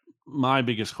 All right. My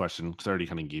biggest question, because I already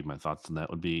kind of gave my thoughts on that,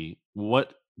 would be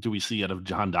what do we see out of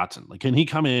John Dotson? Like, can he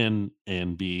come in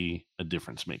and be a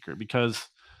difference maker? Because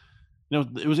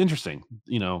it was interesting.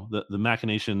 The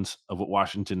machinations of what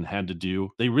Washington had to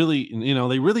do. They really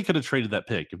could have traded that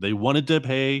pick if they wanted to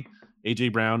pay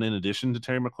AJ Brown in addition to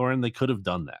Terry McLaurin. They could have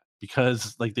done that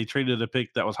because like they traded a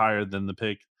pick that was higher than the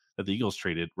pick that the Eagles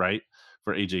traded, right,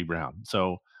 for AJ Brown.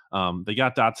 So they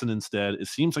got Dotson instead. It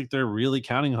seems like they're really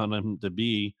counting on him to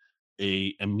be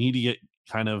a immediate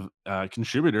kind of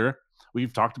contributor.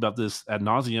 We've talked about this ad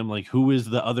nauseum. Like, who is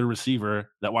the other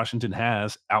receiver that Washington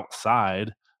has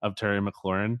outside of Terry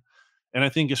McLaurin? And I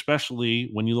think especially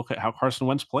when you look at how Carson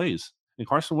Wentz plays, and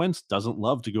Carson Wentz doesn't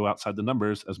love to go outside the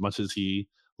numbers as much as he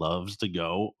loves to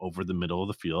go over the middle of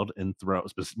the field and throw,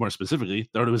 more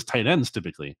specifically, throw to his tight ends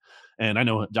typically. And I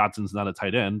know Johnson's not a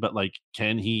tight end, but like,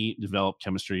 can he develop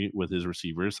chemistry with his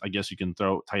receivers? I guess you can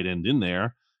throw tight end in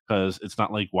there because it's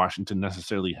not like Washington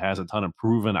necessarily has a ton of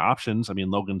proven options. I mean,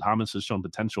 Logan Thomas has shown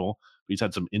potential, but he's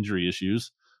had some injury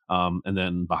issues. And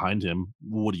then behind him,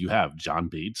 what do you have? John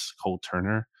Bates, Cole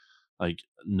Turner, like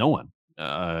no one,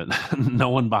 no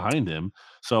one behind him.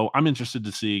 So I'm interested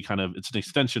to see it's an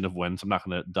extension of Wentz. I'm not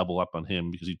going to double up on him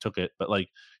because he took it, but like,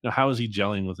 how is he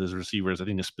gelling with his receivers? I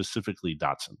think specifically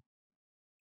Dotson.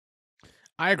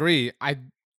 I agree. I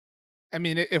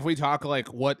mean, if we talk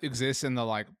like what exists in the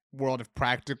like world of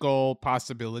practical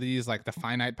possibilities, like the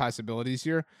finite possibilities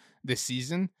here this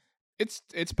season,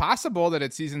 it's possible that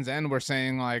at season's end we're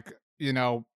saying like,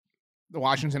 the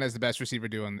Washington has the best receiver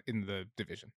duo in the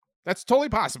division. That's totally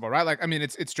possible, right? Like, I mean,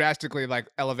 it's drastically like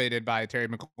elevated by Terry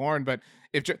McLaurin, but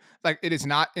if like it is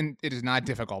not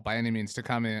difficult by any means to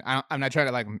come in. I'm not trying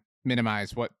to like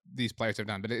minimize what these players have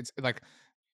done, but it's like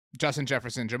Justin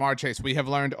Jefferson, Jamar Chase, we have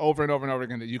learned over and over and over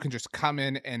again that you can just come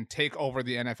in and take over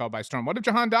the NFL by storm. What if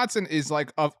Jahan Dotson is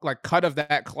like cut of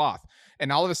that cloth,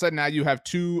 and all of a sudden now you have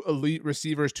two elite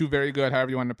receivers, two very good,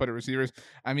 however you want to put it, receivers.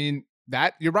 I mean,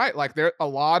 that you're right. Like there a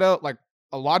lot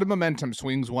of momentum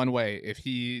swings one way if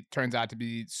he turns out to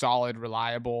be solid,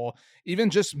 reliable, even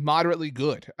just moderately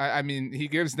good. I mean, he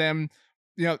gives them,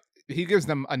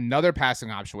 another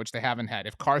passing option, which they haven't had.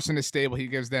 If Carson is stable, he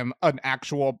gives them an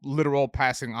actual literal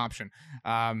passing option.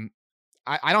 I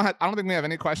don't think we have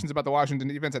any questions about the Washington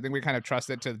defense. I think we kind of trust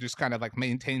it to just kind of like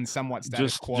maintain somewhat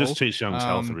status quo. Just Chase Young's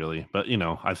health, really. But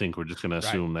I think we're just going to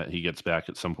assume that he gets back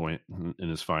at some point and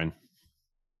is fine.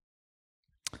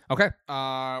 Okay. We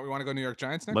want to go New York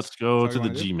Giants next? Let's go to the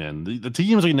G-Men. The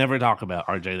teams we never talk about,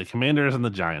 RJ, the Commanders and the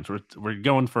Giants. We're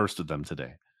going first with them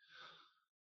today.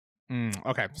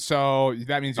 Okay, so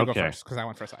that means you go first because I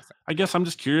went first last time. I guess I'm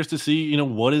just curious to see,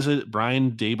 what is it,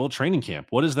 Brian Daboll training camp?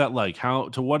 What is that like?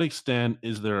 To what extent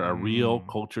is there a real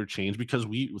culture change? Because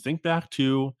we think back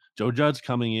to Joe Judge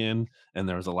coming in, and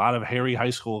there was a lot of Harry High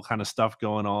School kind of stuff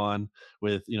going on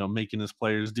with, making his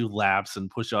players do laps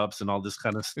and push-ups and all this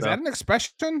kind of stuff. Is that an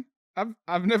expression?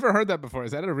 I've never heard that before.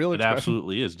 Is that a real expression? It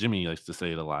absolutely is. Jimmy likes to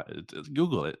say it a lot.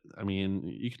 Google it. I mean,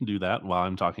 you can do that while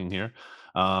I'm talking here.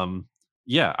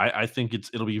 Yeah, I think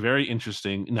it'll be very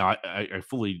interesting. Now, I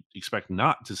fully expect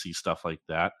not to see stuff like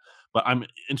that, but I'm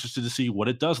interested to see what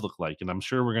it does look like. And I'm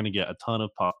sure we're going to get a ton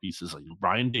of pop pieces like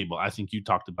Brian Daboll. I think you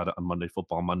talked about it on Monday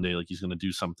Football Monday. Like he's going to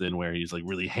do something where he's like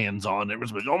really hands-on.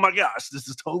 Everyone's like, oh my gosh, this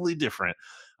is totally different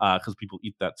because people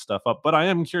eat that stuff up. But I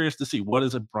am curious to see, what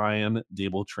does a Brian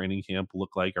Daboll training camp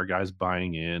look like? Are guys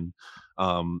buying in?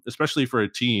 Especially for a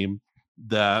team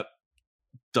that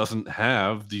doesn't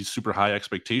have these super high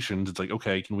expectations. It's like,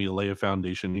 okay, can we lay a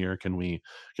foundation here? Can we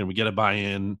get a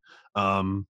buy-in?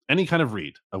 Any kind of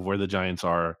read of where the Giants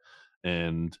are,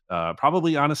 and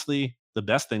probably honestly, the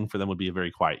best thing for them would be a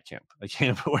very quiet camp, a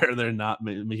camp where they're not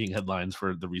making headlines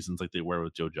for the reasons like they were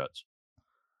with Joe Judge.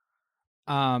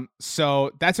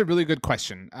 So that's a really good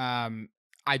question.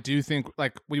 I do think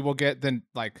like we will get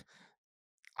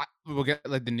we'll get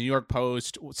like the New York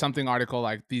Post, something article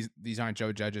like these aren't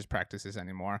Joe Judge's practices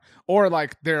anymore, or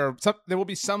like there will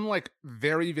be some like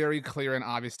very very clear and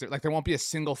obvious, like there won't be a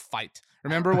single fight.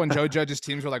 Remember when Joe Judge's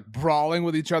teams were like brawling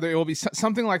with each other? It will be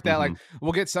something like that. Like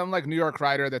we'll get some like New York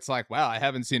writer that's like, "Wow, I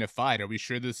haven't seen a fight. Are we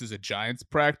sure this is a Giants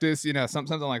practice?"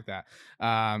 Something like that.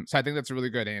 So I think that's a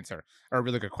really good answer, or a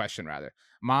really good question rather.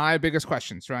 My biggest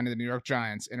question surrounding the New York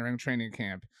Giants entering training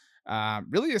camp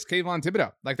really is Kayvon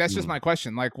Thibodeau. Like that's just my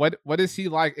question. Like what is he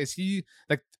like? Is he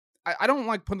like, I don't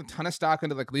like putting a ton of stock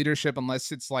into like leadership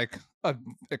unless it's like a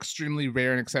extremely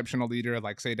rare and exceptional leader,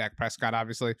 like say Dak Prescott,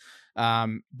 obviously.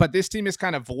 But this team is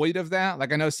kind of void of that.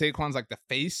 Like I know Saquon's like the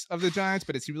face of the Giants,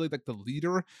 but is he really like the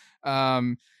leader?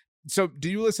 So do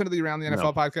you listen to the Around the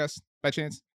NFL podcast by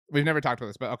chance? We've never talked about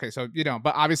this, but okay. So,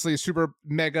 but obviously a super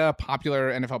mega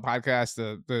popular NFL podcast,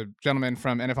 the gentlemen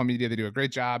from NFL Media, they do a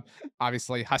great job,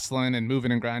 obviously hustling and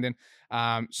moving and grinding.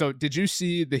 So did you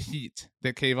see the heat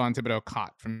that Kayvon Thibodeau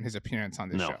caught from his appearance on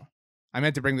this show? I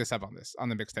meant to bring this up on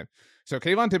the mixtape. So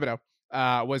Kayvon Thibodeau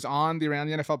was on the Around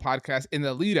the NFL podcast in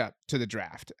the lead up to the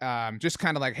draft. Just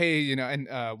kind of like, hey,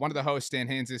 and one of the hosts, Stan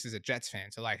Hansis, is a Jets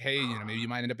fan. So like, hey, maybe you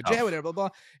might end up a Jet, whatever, blah, blah.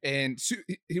 And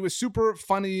he was super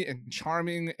funny and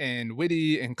charming and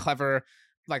witty and clever,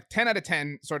 like 10 out of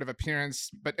 10 sort of appearance.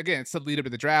 But again, it's the lead up to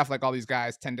the draft. Like all these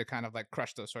guys tend to kind of like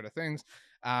crush those sort of things.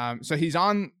 So he's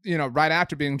on, right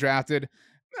after being drafted.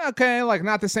 Okay, like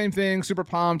not the same thing. Super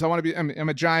pumped. I'm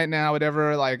a Giant now,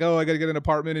 whatever. Like, oh, I got to get an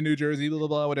apartment in New Jersey, blah, blah,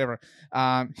 blah, whatever.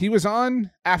 He was on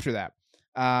after that.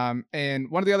 And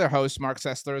one of the other hosts, Mark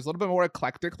Sessler, is a little bit more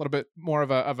eclectic, a little bit more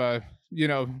of a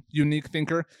unique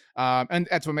thinker. And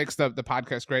that's what makes the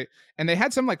podcast great. And they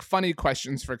had some like funny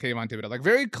questions for Kayvon Thibodeau, like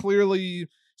very clearly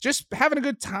just having a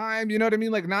good time. You know what I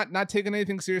mean? Like not taking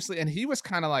anything seriously. And he was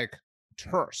kind of like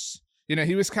terse.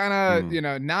 He was kind of,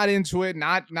 not into it,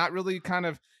 not really kind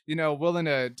of, willing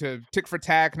to tick for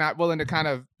tack, not willing to kind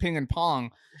of ping and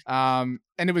pong. And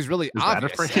it was really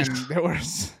obvious. And there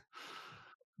was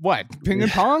what? Ping and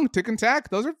pong, tick and tack.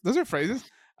 Those are phrases.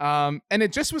 And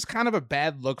it just was kind of a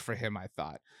bad look for him, I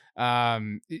thought. Not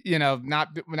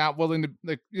willing to,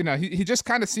 like, he just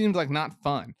kind of seemed like not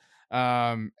fun.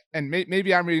 And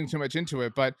maybe I'm reading too much into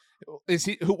it, but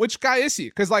which guy is he?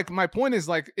 Because like my point is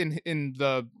like in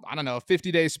the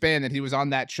 50-day span that he was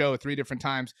on that show 3 different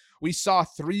times, we saw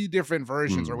 3 different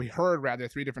versions, or we heard rather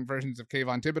 3 different versions of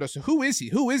Kayvon Thibodeau. So who is he?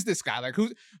 Who is this guy? Like who?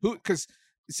 Because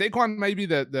Saquon may be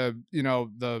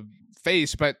the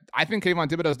face, but I think Kayvon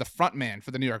Thibodeau is the front man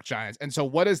for the New York Giants. And so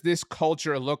what does this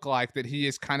culture look like that he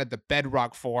is kind of the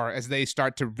bedrock for as they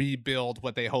start to rebuild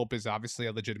what they hope is obviously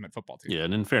a legitimate football team? Yeah,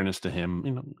 and in fairness to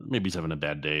him, maybe he's having a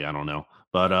bad day. I don't know.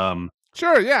 But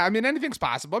sure, yeah. I mean, anything's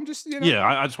possible. I'm just, Yeah,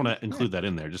 I just want to include that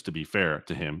in there just to be fair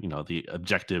to him, the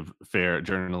objective, fair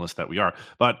journalist that we are.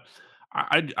 But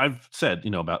I've said,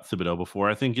 about Thibodeau before.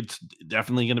 I think it's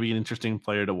definitely going to be an interesting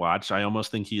player to watch. I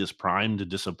almost think he is primed to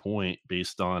disappoint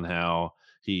based on how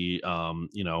he's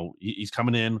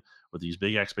coming in with these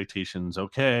big expectations.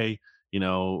 Okay,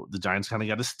 the Giants kind of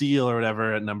got a steal or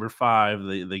whatever at number 5.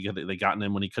 They gotten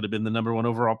him when he could have been the number 1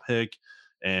 overall pick.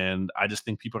 And I just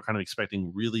think people are kind of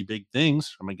expecting really big things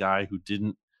from a guy who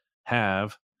didn't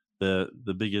have the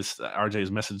biggest. RJ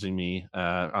is messaging me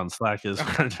on Slack as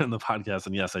we're doing the podcast,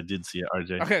 and yes, I did see it,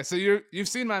 RJ. Okay, so you've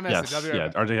seen my message. Yes, yeah.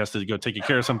 RJ has to go take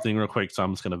care of something real quick, so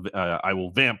I'm just gonna I will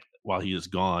vamp while he is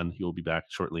gone. He will be back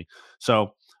shortly.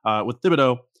 So with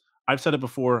Thibodeau, I've said it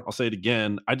before, I'll say it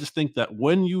again. I just think that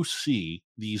when you see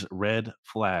these red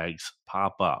flags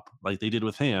pop up, like they did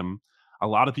with him, a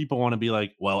lot of people want to be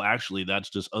like, well, actually, that's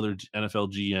just other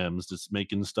NFL GMs just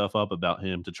making stuff up about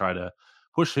him to try to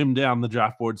push him down the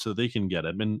draft board so they can get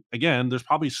him. And again, there's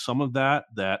probably some of that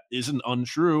isn't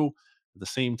untrue. At the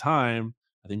same time,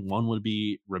 I think one would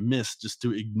be remiss just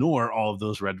to ignore all of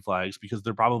those red flags because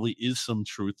there probably is some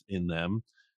truth in them.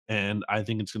 And I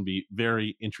think it's going to be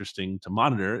very interesting to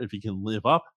monitor if he can live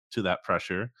up to that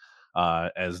pressure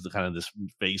as the kind of this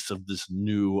face of this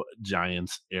new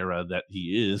Giants era that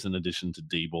he is, in addition to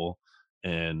Dable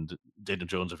and Daniel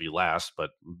Jones if he lasts,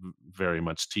 but very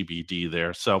much TBD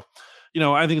there. So,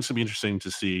 I think it's going to be interesting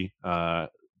to see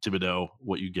Thibodeau,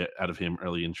 what you get out of him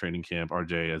early in training camp.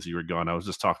 RJ, as you were gone, I was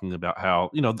just talking about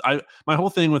how, my whole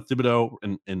thing with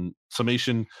Thibodeau in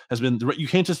summation has been, you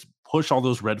can't just push all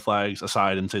those red flags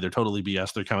aside and say they're totally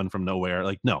BS. They're coming from nowhere.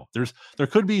 Like, no, there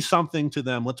could be something to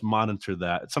them. Let's monitor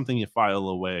that. It's something you file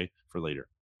away for later.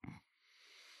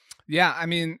 Yeah. I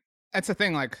mean, that's the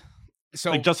thing. Like,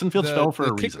 So like Justin Fields fell for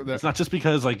a kick, reason. It's not just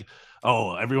because like,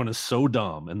 oh, everyone is so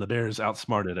dumb and the Bears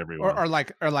outsmarted everyone. Or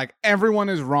like everyone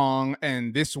is wrong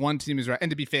and this one team is right. And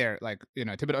to be fair, like, you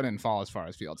know, Thibodeau didn't fall as far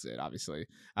as Fields did, obviously.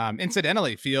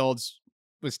 Incidentally, Fields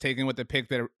was taken with the pick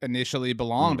that initially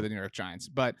belonged to the New York Giants.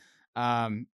 But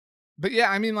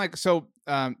yeah, I mean, like, so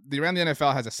the Around the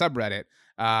NFL has a subreddit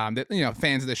that, you know,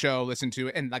 fans of the show listen to,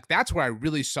 and like that's where I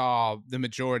really saw the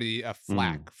majority of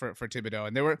flack for Thibodeau.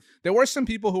 And there were some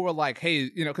people who were like, hey,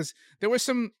 you know, because there were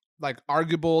some like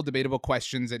arguable, debatable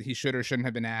questions that he should or shouldn't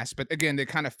have been asked. But again, they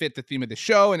kind of fit the theme of the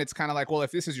show. And it's kind of like, well,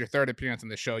 if this is your third appearance on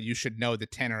the show, you should know the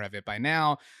tenor of it by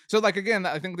now. So like, again,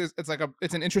 I think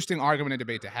it's an interesting argument and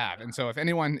debate to have. And so if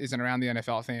anyone is an Around the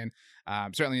NFL fan,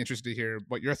 I'm certainly interested to hear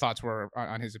what your thoughts were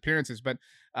on his appearances. But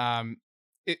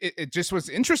it just was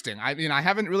interesting. I mean, I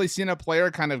haven't really seen a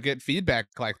player kind of get feedback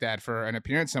like that for an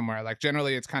appearance somewhere. Like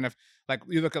generally it's kind of like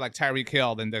you look at like Tyreek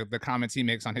Hill and the comments he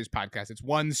makes on his podcast, it's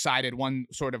one-sided, one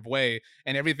sort of way,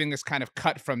 and everything is kind of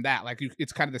cut from that. Like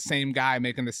it's kind of the same guy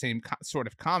making the same sort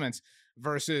of comments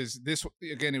versus this.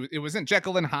 Again, it wasn't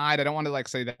Jekyll and Hyde. I don't want to like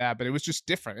say that, but it was just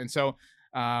different. And so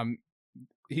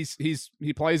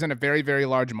he plays in a very, very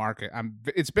large market.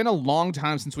 It's been a long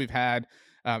time since we've had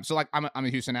so like I'm a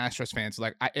Houston Astros fan, so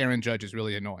like Aaron Judge is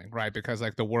really annoying, right? Because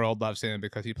like the world loves him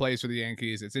because he plays for the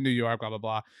Yankees. It's in New York, blah blah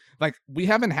blah. Like we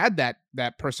haven't had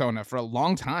that persona for a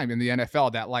long time in the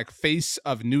NFL, that like face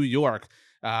of New York.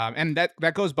 And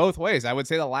that goes both ways. I would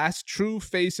say the last true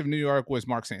face of New York was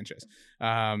Mark Sanchez.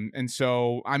 And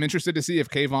so I'm interested to see if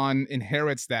Kayvon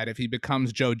inherits that, if he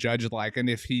becomes Joe Judge-like, and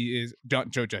if he is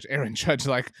Aaron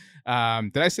Judge-like.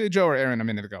 Did I say Joe or Aaron a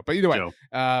minute ago? But either way,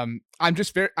 I'm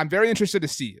very interested to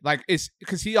see. Like, it's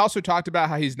because he also talked about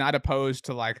how he's not opposed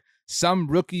to like some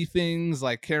rookie things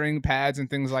like carrying pads and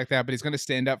things like that, but he's going to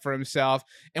stand up for himself.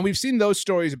 And we've seen those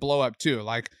stories blow up too.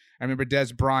 Like, I remember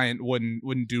Dez Bryant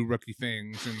wouldn't do rookie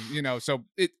things, and you know, so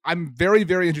I'm very,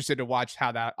 very interested to watch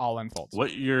how that all unfolds.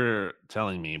 What you're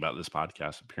telling me about this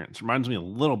podcast appearance reminds me a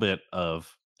little bit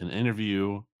of an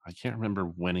interview. I can't remember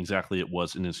when exactly it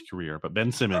was in his career, but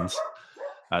Ben Simmons,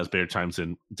 as Bear chimes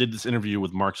in, did this interview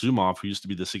with Mark Zumoff, who used to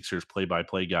be the Sixers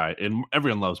play-by-play guy, and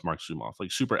everyone loves Mark Zumoff,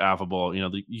 like super affable. You know,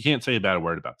 you can't say a bad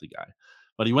word about the guy,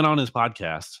 but he went on his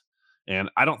podcast, and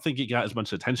I don't think it got as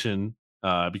much attention.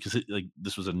 Because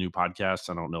this was a new podcast.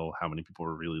 I don't know how many people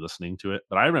were really listening to it,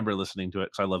 but I remember listening to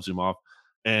it because I love Zumoff.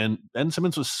 And Ben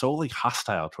Simmons was so like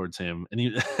hostile towards him, and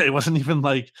it wasn't even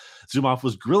like Zumoff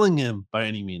was grilling him by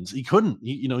any means. He couldn't.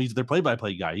 He's their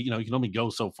play-by-play guy. He can only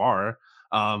go so far.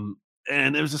 And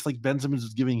it was just like Ben Simmons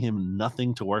was giving him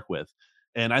nothing to work with.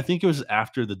 And I think it was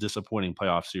after the disappointing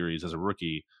playoff series as a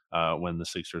rookie, when the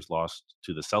Sixers lost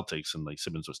to the Celtics, and like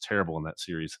Simmons was terrible in that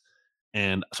series.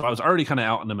 And so I was already kind of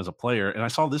out on him as a player, and I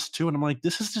saw this too, and I'm like,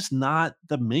 this is just not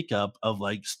the makeup of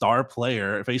like star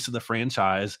player, face of the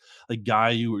franchise, like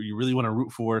guy you really want to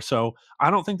root for. So I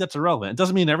don't think that's irrelevant. It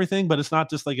doesn't mean everything, but it's not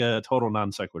just like a total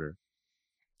non sequitur.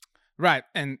 Right.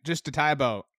 And just to tie a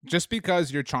bow, just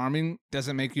because you're charming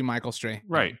doesn't make you Michael Strahan.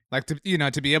 Right. Like,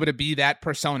 to be able to be that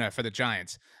persona for the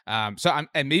Giants.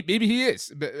 Maybe he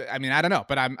is, but I mean, I don't know,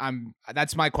 but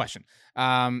that's my question.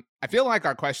 I feel like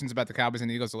our questions about the Cowboys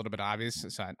and Eagles are a little bit obvious.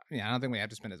 So I don't think we have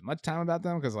to spend as much time about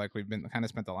them, because like we've been kind of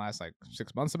spent the last like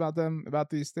 6 months about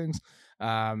these things.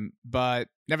 But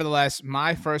nevertheless,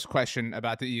 my first question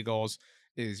about the Eagles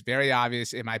is very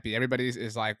obvious. It might be everybody's,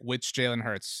 is like, which Jalen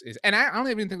Hurts is, and I don't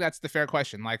even think that's the fair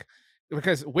question. Like,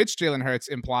 because which Jalen Hurts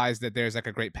implies that there's like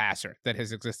a great passer that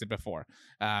has existed before.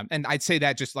 And I'd say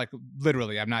that just like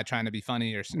literally, I'm not trying to be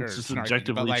funny or just snarky,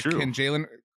 objectively but like, true. can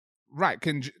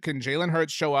Jalen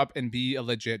Hurts show up and be a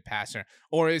legit passer?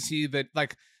 Or is he the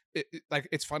like,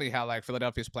 it's funny how like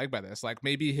Philadelphia's plagued by this. Like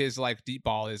maybe his like deep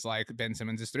ball is like Ben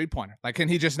Simmons' 3-pointer. Like, can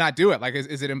he just not do it? Like,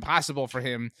 is it impossible for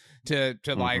him to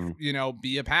like,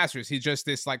 be a passer? Is he just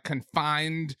this like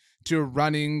confined to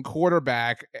running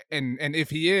quarterback? And if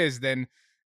he is, then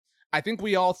I think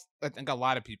I think a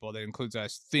lot of people, that includes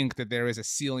us, think that there is a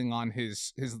ceiling on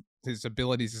his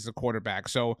abilities as a quarterback.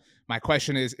 So my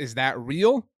question is that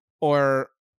real, or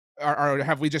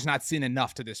have we just not seen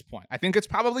enough to this point? I think it's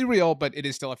probably real, but it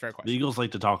is still a fair question. The Eagles like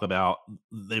to talk about,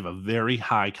 they have a very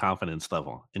high confidence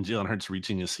level in Jalen Hurts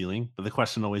reaching his ceiling. But the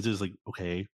question always is like,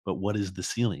 okay, but what is the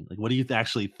ceiling? Like, what do you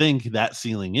actually think that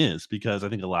ceiling is? Because I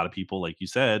think a lot of people, like you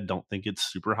said, don't think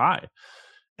it's super high.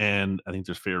 And I think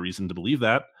there's fair reason to believe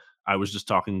that. I was just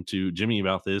talking to Jimmy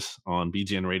about this on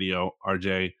BGN Radio.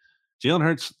 RJ, Jalen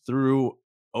Hurts threw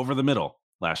over the middle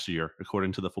last year,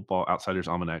 according to the Football Outsiders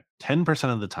Almanac,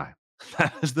 10% of the time.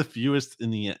 That is the fewest in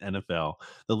the NFL.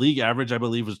 The league average, I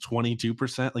believe, was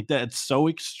 22%. Like, that, it's so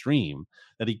extreme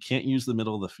that he can't use the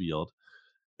middle of the field.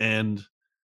 And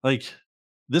like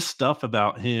this stuff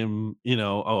about him,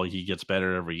 oh, he gets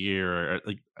better every year.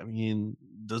 Like, I mean,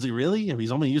 does he really? If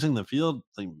he's only using the field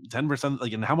like 10%,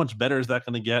 like, and how much better is that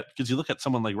going to get? Because you look at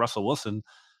someone like Russell Wilson,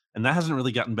 and that hasn't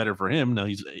really gotten better for him. Now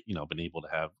he's been able to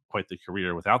have quite the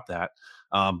career without that.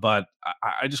 But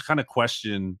I just kind of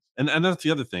question, and that's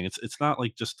the other thing. It's not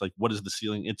like just like what is the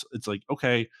ceiling. It's like,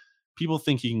 okay, people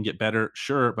think he can get better,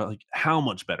 sure, but like how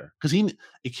much better? Because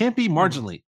it can't be Mhm.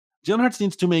 marginally. Jalen Hurts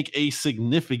needs to make a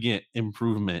significant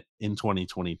improvement in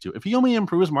 2022. If he only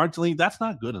improves marginally, that's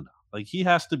not good enough. Like he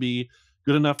has to be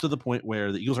good enough to the point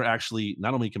where the Eagles are actually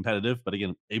not only competitive, but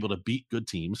again, able to beat good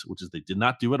teams, which is they did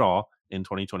not do at all in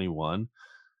 2021.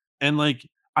 And like,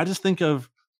 I just think of,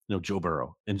 Joe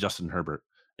Burrow and Justin Herbert,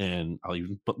 and I'll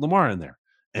even put Lamar in there,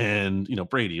 and,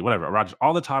 Brady, whatever, Rodgers,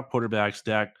 all the top quarterbacks,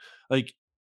 Dak. Like,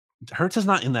 Hurts is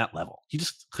not in that level. He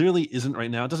just clearly isn't right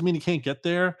now. It doesn't mean he can't get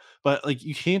there, but like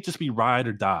you can't just be ride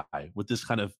or die with this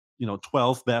kind of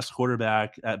 12th best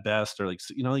quarterback at best, or like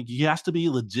like he has to be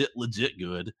legit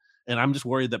good. And I'm just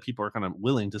worried that people are kind of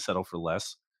willing to settle for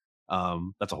less.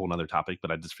 That's a whole nother topic, but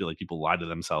I just feel like people lie to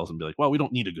themselves and be like, well, we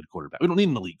don't need a good quarterback. We don't need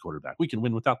an elite quarterback. We can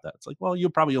win without that. It's like, well,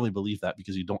 you'll probably only believe that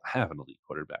because you don't have an elite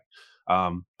quarterback.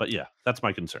 But yeah, that's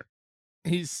my concern.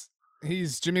 He's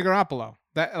he's Jimmy Garoppolo.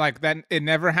 That it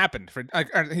never happened for like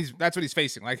that's what he's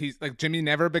facing. Like he's like Jimmy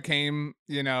never became,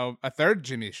 a third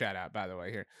Jimmy, shout out by the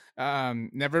way here.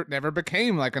 Never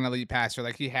became like an elite passer.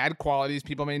 Like he had qualities,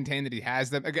 people maintain that he has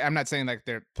them. Again, I'm not saying like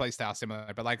their play style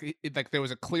similar, but like like there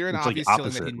was a clear and It's like obvious ceiling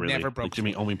that he opposite, really. never Like broke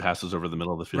Jimmy through. only passes over the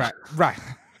middle of the field. Right, right.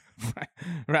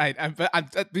 Right, right.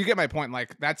 But you get my point.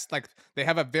 Like that's like they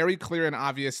have a very clear and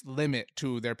obvious limit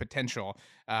to their potential,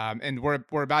 and we're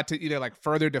about to either like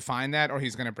further define that or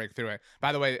he's going to break through it.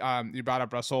 By the way, you brought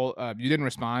up Russell. You didn't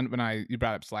respond when you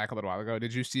brought up Slack a little while ago.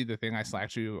 Did you see the thing I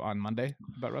slacked you on Monday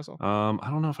about Russell? I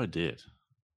don't know if I did.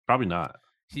 Probably not.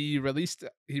 He released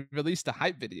a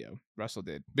hype video. Russell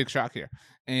did. Big shock here,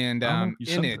 and I don't know if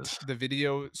you in sent it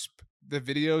this. the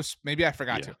videos maybe I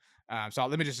forgot Yeah. to. So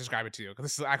let me just describe it to you because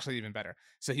this is actually even better.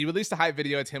 So he released a hype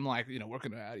video. It's him like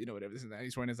working out, whatever this and that.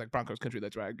 He's wearing his like Broncos country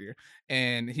let's ride gear,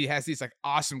 and he has these like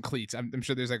awesome cleats. I'm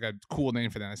sure there's like a cool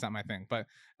name for them. It's not my thing, but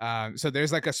so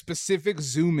there's like a specific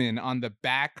zoom in on the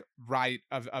back right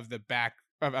of the back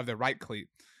of the right cleat,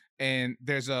 and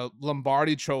there's a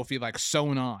Lombardi trophy like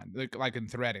sewn on like in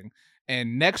threading,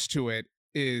 and next to it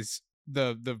is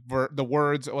the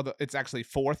words, or it's actually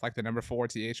fourth, like the number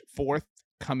 4th, fourth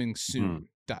coming soon. Hmm.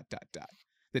 Dot dot dot.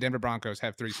 The Denver Broncos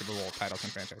have 3 Super Bowl titles in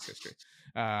franchise history.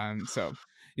 So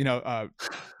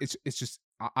it's just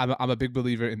I'm a big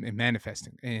believer in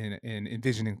manifesting and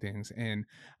envisioning things, and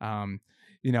I'm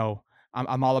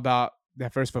all about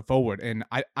that first foot forward. And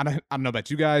I don't know about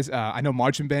you guys. I know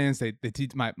marching bands. They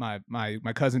teach my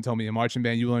cousin told me in marching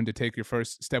band you learn to take your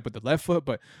first step with the left foot,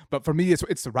 but for me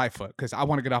it's the right foot because I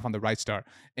want to get off on the right start,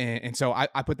 and so I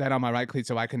put that on my right cleat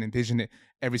so I can envision it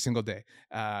every single day.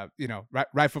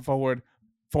 Right foot forward.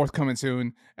 Fourth coming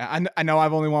soon. I know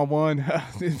I've only won one,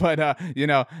 but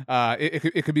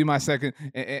it could be my second,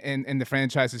 and the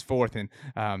franchise is fourth, and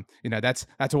that's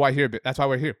why here. That's why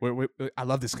we're here. I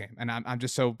love this game, and I'm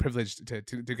just so privileged to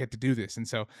get to do this, and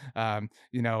so and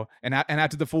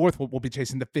after the fourth, we'll be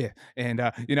chasing the fifth, and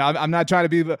I'm not trying to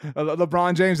be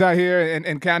LeBron James out here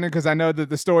and counting because I know that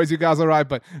the stories you guys will write,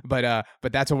 but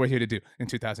that's what we're here to do in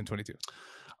 2022.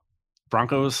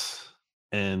 Broncos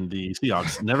and the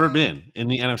Seahawks never been in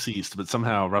the NFC East, but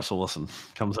somehow Russell Wilson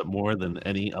comes up more than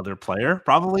any other player,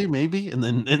 probably, maybe, and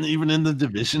even in the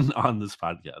division on this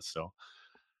podcast. So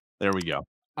there we go.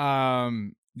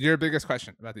 Your biggest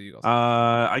question about the Eagles?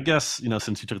 I guess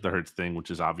since you took the Hurts thing,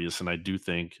 which is obvious, and I do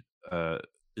think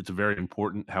it's very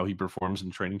important how he performs in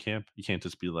training camp. You can't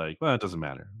just be like, well, it doesn't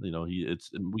matter. We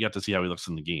got to see how he looks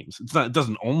in the games. It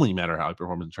doesn't only matter how he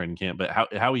performs in training camp, but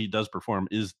how he does perform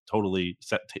is totally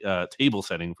table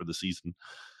setting for the season.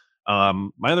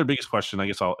 My other biggest question, I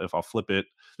guess if I'll flip it,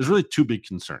 there's really 2 big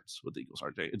concerns with the Eagles,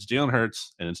 RJ. It's Jalen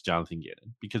Hurts and it's Jonathan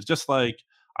Gannon. Because just like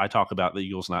I talk about the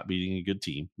Eagles not beating a good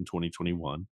team in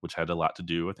 2021, which had a lot to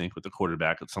do, I think, with the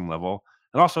quarterback at some level,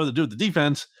 and also to do with the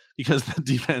defense, because the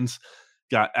defense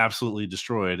got absolutely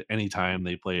destroyed anytime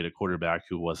they played a quarterback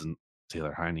who wasn't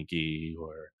Taylor Heineke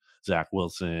or Zach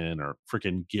Wilson or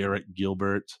freaking Garrett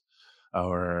Gilbert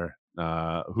or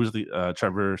who's the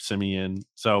Trevor Simeon.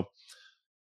 So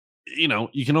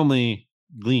you can only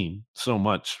glean so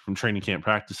much from training camp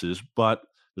practices, but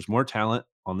there's more talent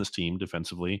on this team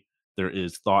defensively. There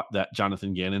is thought that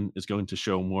Jonathan Gannon is going to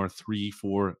show more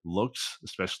 3-4 looks,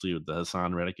 especially with the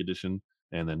Hassan Reddick edition.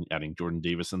 and then adding Jordan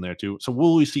Davis in there too. So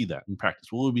will we see that in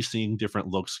practice? Will we be seeing different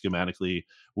looks schematically?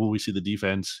 Will we see the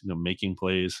defense, making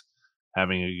plays,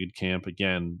 having a good camp?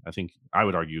 Again, I think I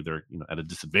would argue they're at a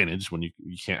disadvantage when you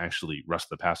can't actually rush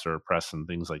the passer or press and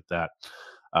things like that,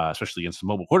 especially against a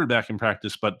mobile quarterback in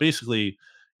practice. But basically,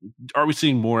 are we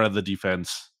seeing more of the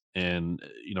defense? And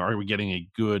are we getting a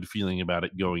good feeling about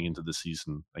it going into the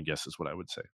season? I guess is what I would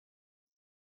say.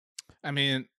 I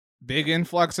mean, big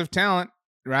influx of talent,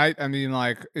 right? I mean,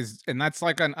 and that's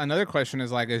like another question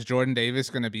is like, is Jordan Davis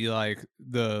going to be like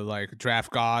the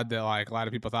draft god that like a lot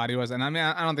of people thought he was? And I mean,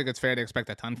 I don't think it's fair to expect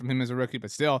a ton from him as a rookie,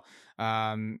 but still,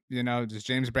 does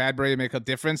James Bradbury make a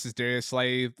difference? Does Darius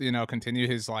Slay, continue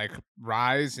his like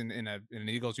rise in an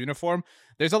Eagles uniform?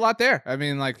 There's a lot there. I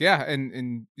mean,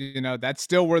 and that's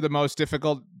still where the most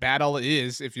difficult battle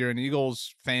is. If you're an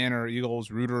Eagles fan or Eagles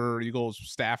rooter or Eagles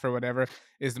staff or whatever,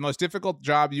 is the most difficult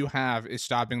job you have is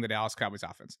stopping the Dallas Cowboys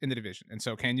offense in the division. And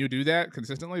so can you do that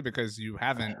consistently? Because you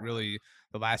haven't really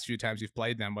the last few times you've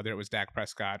played them, whether it was Dak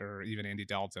Prescott or even Andy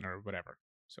Dalton or whatever.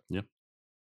 So yeah.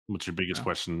 What's your biggest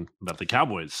question about the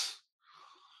Cowboys?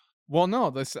 Well,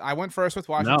 no, I went first with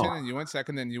Washington, and you went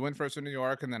second, then you went first with New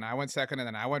York, and then I went second, and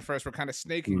then I went first. We're kind of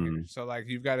snaking here. So,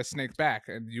 you've got to snake back,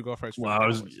 and you go first. Well, I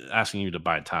was asking you to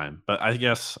buy time, but I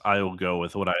guess I will go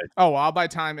with what I... Oh, well, I'll buy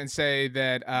time and say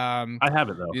that... I have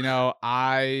it, though.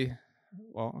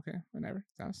 Well, okay, whenever.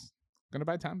 I was going to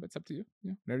buy time, but it's up to you.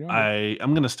 Yeah, whatever you want.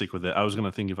 I'm going to stick with it. I was going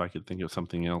to think if I could think of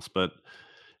something else, but...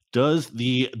 Does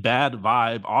the bad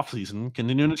vibe offseason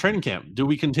continue in the training camp? Do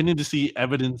we continue to see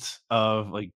evidence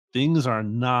of things are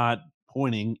not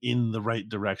pointing in the right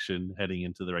direction heading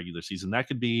into the regular season? That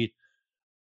could be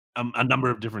a number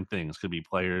of different things. Could be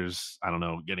players, I don't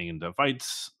know, getting into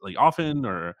fights often,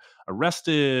 or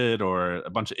arrested, or a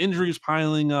bunch of injuries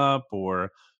piling up,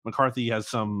 or McCarthy has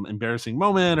some embarrassing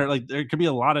moment, or there could be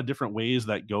a lot of different ways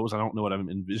that goes. I don't know what I'm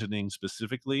envisioning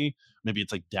specifically. Maybe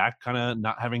it's Dak kind of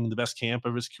not having the best camp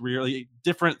of his career,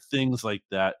 different things like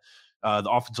that. The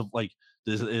offensive,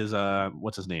 this is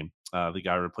what's his name? The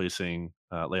guy replacing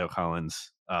Leo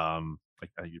Collins.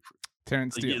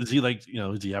 Terrence Steele. Is he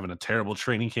is he having a terrible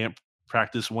training camp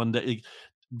practice one day?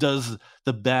 Does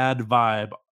the bad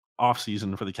vibe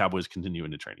offseason for the Cowboys continue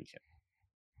into training camp?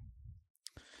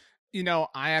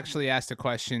 I actually asked a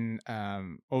question,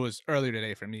 it was earlier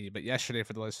today for me, but yesterday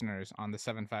for the listeners on the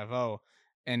 750,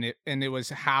 and it was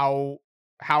how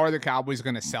are the Cowboys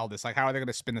going to sell this? How are they going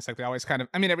to spin this? They always kind of,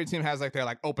 I mean, every team has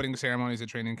their opening ceremonies at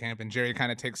training camp, and Jerry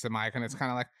kind of takes the mic, and it's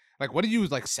kind of what are you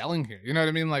selling here? You know what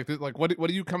I mean? What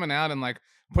are you coming out and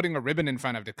putting a ribbon in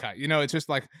front of to cut? It's just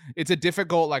it's a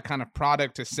difficult kind of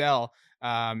product to sell.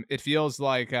 It feels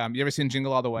like, you ever seen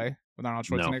Jingle All the Way with Arnold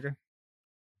Schwarzenegger? No.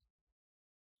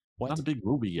 What? Not a big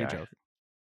movie guy. Joking.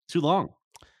 Too long.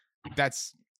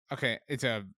 That's okay.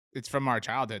 It's from our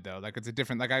childhood though. It's a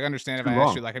different. I understand if I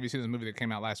asked you have you seen this movie that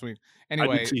came out last week?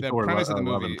 Anyway, the premise of the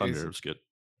movie is good.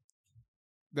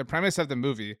 The premise of the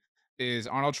movie is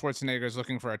Arnold Schwarzenegger is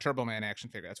looking for a Turbo Man action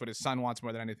figure. That's what his son wants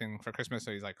more than anything for Christmas.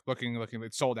 So he's looking.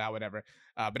 It's sold out, whatever.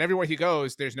 But everywhere he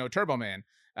goes, there's no Turbo Man.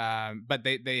 But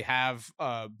they have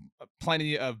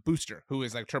plenty of Booster, who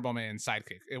is Turbo Man's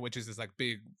sidekick, which is this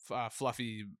big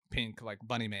fluffy pink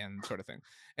bunny man sort of thing.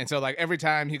 And so every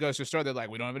time he goes to a store, they're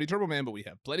we don't have any Turbo Man, but we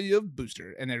have plenty of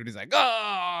Booster. And everybody's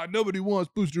nobody wants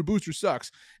Booster. Booster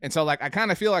sucks. And so I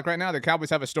kind of feel right now the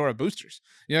Cowboys have a store of boosters.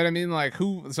 You know what I mean?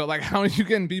 How are you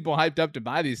getting people hyped up to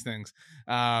buy these things?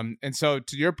 And so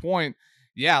to your point,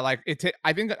 yeah,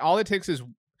 I think that all it takes is,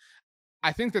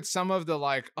 I think that some of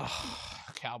the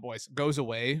Cowboys goes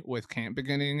away with camp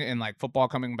beginning and football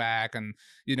coming back and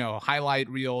highlight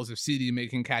reels of CD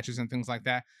making catches and things like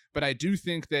that. But I do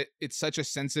think that it's such a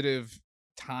sensitive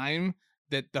time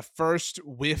that the first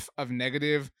whiff of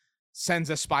negative sends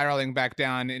us spiraling back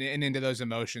down and into those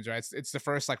emotions, right? It's the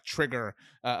first trigger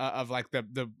of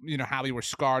the how we were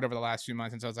scarred over the last few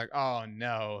months. And so it's oh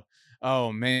no,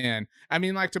 oh man. I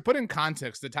mean, to put in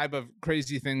context the type of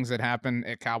crazy things that happen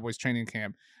at Cowboys training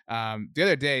camp. The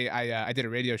other day I did a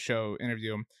radio show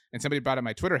interview and somebody brought up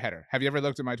my Twitter header. Have you ever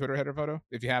looked at my Twitter header photo?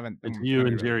 If you haven't, it's you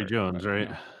and Jerry Jones, right?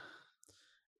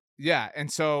 Yeah,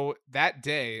 and so that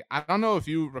day, I don't know if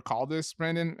you recall this,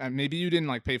 Brandon. Maybe you didn't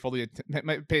pay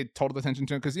total attention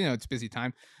to it because it's busy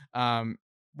time.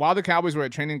 While the Cowboys were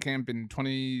at training camp in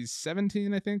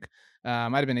 2017, I think,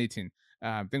 might have been 18.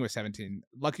 I think it was 17.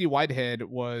 Lucky Whitehead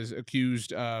was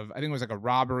accused of, I think it was a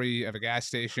robbery of a gas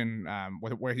station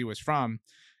where he was from,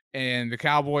 and the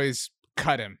Cowboys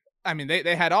cut him. I mean,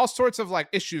 they had all sorts of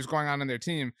issues going on in their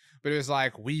team, but it was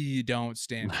we don't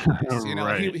stand for this.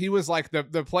 He was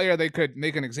the player they could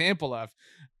make an example of.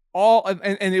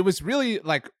 And it was really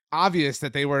obvious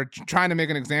that they were trying to make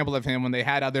an example of him when they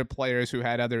had other players who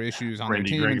had other issues on their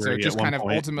team. And so it just kind of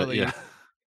ultimately,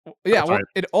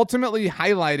 it ultimately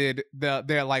highlighted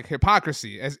their like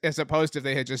hypocrisy as opposed to if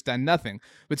they had just done nothing.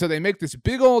 But so they make this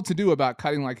big old to do about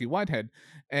cutting Likey Whitehead,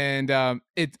 and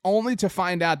it's only to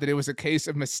find out that it was a case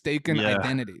of mistaken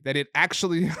identity, that it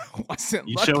actually wasn't.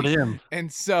 You Lucky. showed him,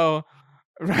 and so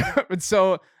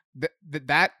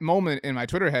that moment in my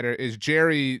Twitter header is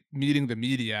Jerry meeting the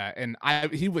media, and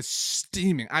he was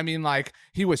steaming. I mean, like,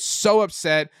 he was so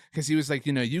upset because he was like,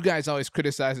 you guys always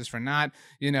criticize us for not,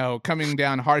 coming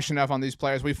down harsh enough on these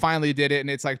players. We finally did it, and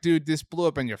it's like, dude, this blew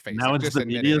up in your face. Now like, it's the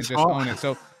media's just own it.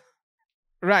 So,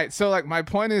 right. So, like, my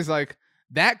point is, like,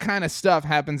 that kind of stuff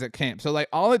happens at camp. So, like,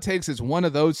 all it takes is one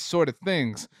of those sort of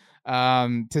things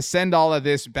to send all of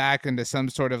this back into some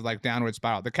sort of like downward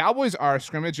spiral. The Cowboys are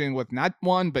scrimmaging with not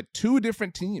one but two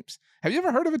different teams. Have you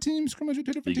ever heard of a team scrimmage with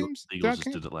two different teams? The Eagles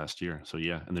just did it last year, so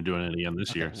yeah, and they're doing it again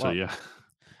this year. So yeah,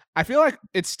 I feel like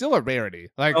it's still a rarity.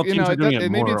 Like, maybe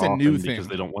it's a new thing because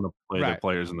they don't want to play their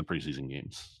players in the preseason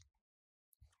games.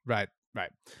 Right.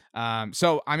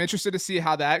 So I'm interested to see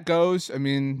how that goes. I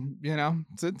mean,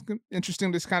 it's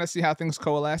interesting to just kind of see how things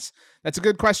coalesce. That's a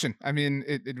good question. I mean,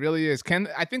 it really is.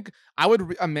 I think I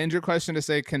would amend your question to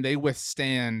say, can they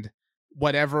withstand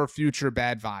whatever future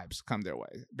bad vibes come their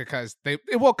way? Because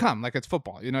it will come, like it's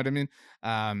football. You know what I mean?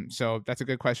 So that's a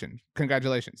good question.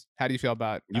 Congratulations. How do you feel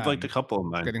about you've liked a couple of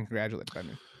mine getting congratulated by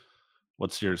me?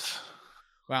 What's yours?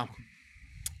 Well,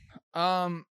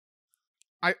 I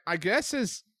guess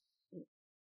is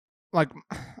like,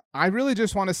 I really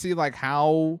just want to see like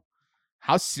how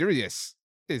serious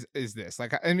is this?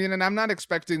 Like, I mean, and I'm not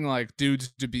expecting like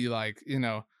dudes to be like,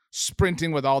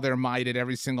 sprinting with all their might at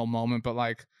every single moment, but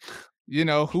like,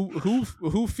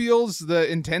 who feels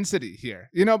the intensity here?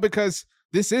 Because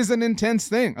this is an intense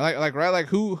thing. Like right, like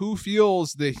who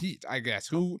feels the heat, I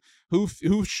guess.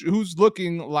 Who's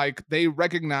looking like they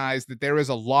recognize that there is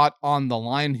a lot on the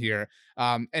line here.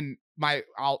 And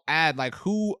I'll add, like,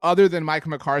 who other than Mike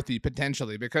McCarthy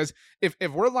potentially, because if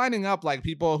we're lining up like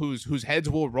people whose heads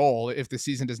will roll if the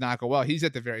season does not go well, he's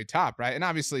at the very top, right? And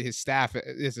obviously his staff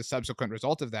is a subsequent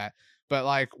result of that. But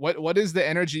like, what is the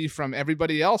energy from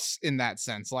everybody else in that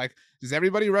sense? Like, does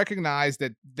everybody recognize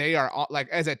that they are, like,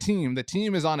 as a team, the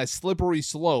team is on a slippery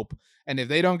slope, and if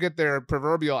they don't get their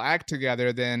proverbial act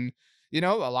together, then a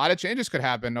lot of changes could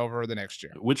happen over the next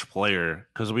year. Which player,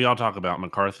 because we all talk about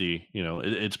McCarthy,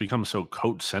 it's become so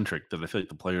coach-centric that I feel like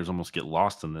the players almost get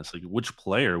lost in this. Like, which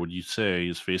player would you say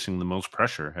is facing the most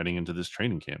pressure heading into this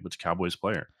training camp? Which Cowboys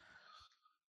player?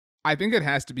 I think it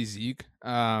has to be Zeke,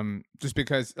 just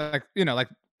because, like,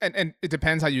 and it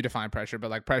depends how you define pressure, but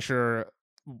like pressure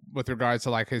with regards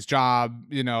to like his job,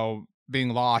 being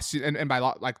lost, and by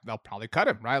like they'll probably cut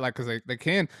him, right? Like, because they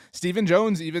can. Stephen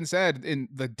Jones even said in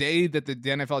the day that the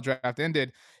NFL draft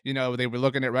ended, they were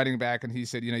looking at running back, and he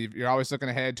said, you're always looking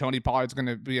ahead. Tony Pollard's going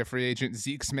to be a free agent.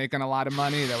 Zeke's making a lot of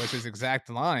money. That was his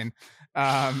exact line.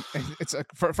 It's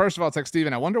first of all, it's like,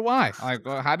 Stephen, I wonder why. Like,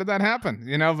 well, how did that happen?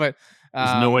 But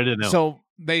there's no way to know. So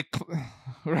they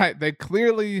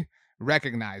clearly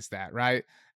recognize that, right?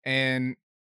 And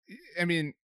I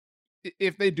mean,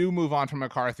 if they do move on from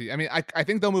McCarthy, I mean, I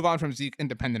think they'll move on from Zeke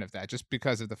independent of that, just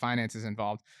because of the finances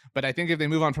involved. But I think if they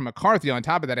move on from McCarthy on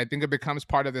top of that, I think it becomes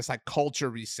part of this like culture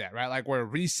reset, right? Like, we're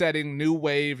resetting, new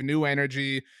wave, new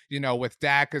energy, with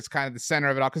Dak as kind of the center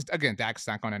of it all. Because again, Dak's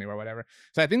not going anywhere, whatever.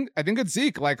 So I think it's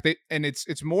Zeke, like,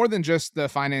 it's more than just the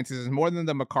finances, it's more than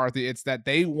the McCarthy. It's that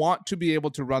they want to be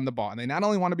able to run the ball, and they not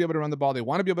only want to be able to run the ball, they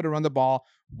want to be able to run the ball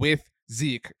with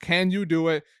Zeke. Can you do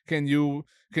it? Can you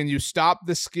stop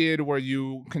the skid where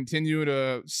you continue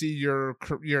to see your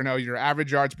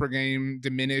average yards per game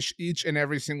diminish each and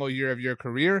every single year of your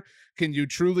career? Can you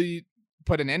truly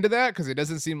put an end to that? Because it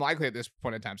doesn't seem likely at this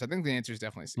point in time. So I think the answer is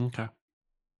definitely C. Okay.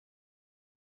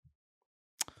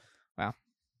 Wow.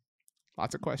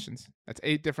 Lots of questions. That's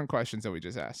 8 different questions that we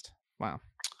just asked. Wow.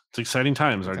 It's exciting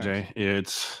times, RJ.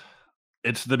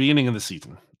 It's the beginning of the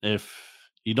season. If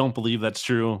you don't believe that's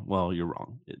true, well, you're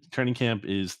wrong. Training camp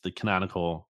is the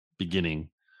canonical beginning.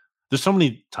 There's so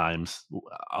many times,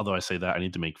 although I say that, I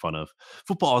need to make fun of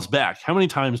football is back. How many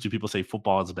times do people say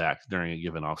football is back during a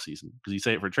given offseason? Because you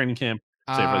say it for training camp,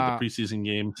 say it for like the preseason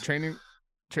games, training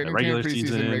regular camp,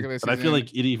 season, regular season. But I feel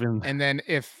like it even, and then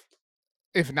if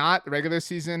not regular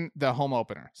season, the home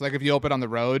opener. So like if you open on the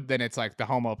road, then it's like the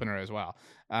home opener as well.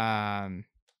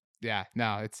 Yeah,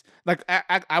 no, it's like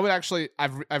I would actually,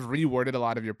 I've reworded a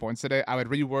lot of your points today. I would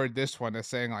reword this one as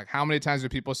saying, like, how many times do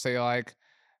people say, like,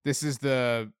 this is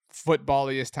the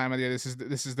footballiest time of the year. This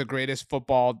is the greatest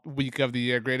football week of the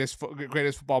year, greatest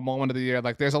football moment of the year.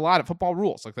 Like there's a lot of football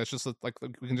rules. Like that's just like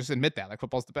we can just admit that. Like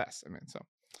football's the best. I mean, so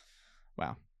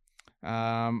wow.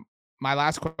 My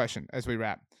last question as we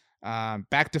wrap.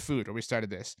 Back to food, where we started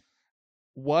this.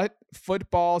 What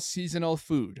football seasonal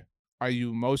food are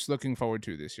you most looking forward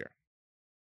to this year?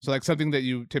 So like something that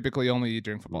you typically only eat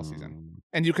during football season.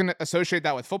 And you can associate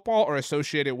that with football or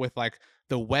associate it with like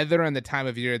the weather and the time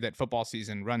of year that football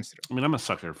season runs through. I mean, I'm a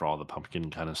sucker for all the pumpkin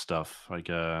kind of stuff. Like,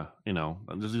 you know,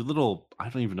 there's these little, I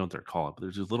don't even know what they're called, but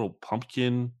there's these little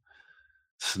pumpkin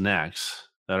snacks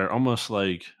that are almost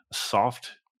like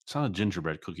soft. It's not a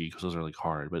gingerbread cookie because those are like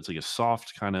hard, but it's like a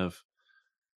soft kind of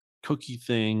cookie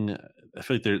thing. I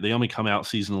feel like they only come out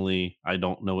seasonally. I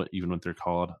don't know what they're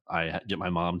called. Get my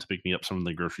mom to pick me up some in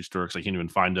the grocery store because I can't even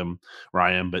find them where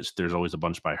I am, but there's always a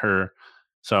bunch by her.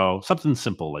 So something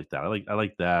simple like that. I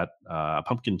like that.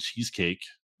 Pumpkin cheesecake.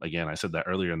 Again, I said that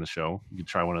earlier in the show. You could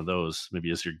try one of those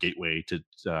maybe as your gateway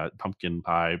to pumpkin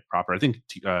pie proper. I think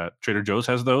Trader Joe's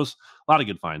has those. A lot of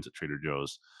good finds at Trader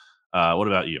Joe's. What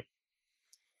about you?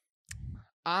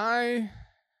 I'm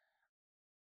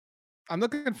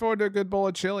looking forward to a good bowl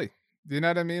of chili. Do you know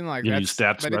what I mean? Like that's,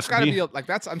 but it's got to be like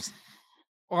that's.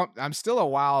 I'm still a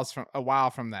while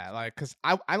from that. Like, cause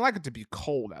I like it to be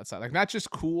cold outside, like not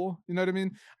just cool. You know what I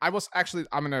mean? I'm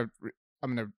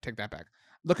gonna take that back.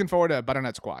 Looking forward to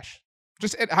butternut squash.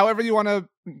 Just however you want to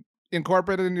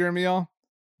incorporate it into your meal.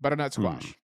 Butternut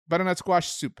squash, butternut squash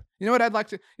soup. You know what I'd like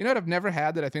to? You know what I've never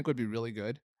had that I think would be really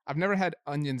good? I've never had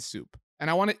onion soup, and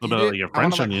I want to eat it. Like a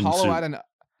French onion soup.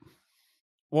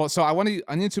 Well, so I want to eat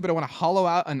onion soup, but I want to hollow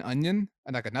out an onion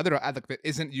and like another like that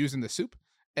isn't used in the soup,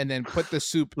 and then put the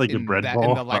soup like in a bread that, ball,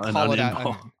 in the like hollowed out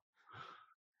onion.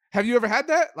 Have you ever had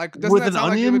that? Like doesn't with that an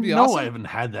sound onion? Like it would be no, awesome? I haven't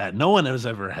had that. No one has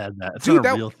ever had that. It's Dude,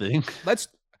 not a real thing.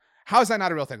 How is that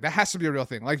not a real thing? That has to be a real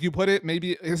thing. Like you put it,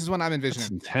 maybe this is what I'm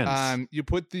envisioning. That's intense. You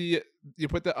put the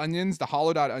onions, the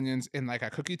hollowed out onions, in like a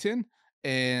cookie tin,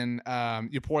 and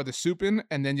you pour the soup in,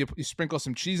 and then you sprinkle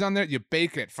some cheese on there. You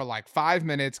bake it for like 5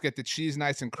 minutes, get the cheese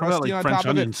nice and crusty on top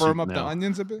of it, firm up the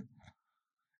onions a bit.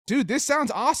 Dude, this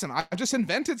sounds awesome. I just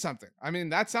invented something. I mean,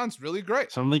 that sounds really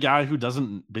great. So I'm the guy who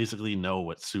doesn't basically know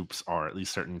what soups are, at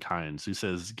least certain kinds, who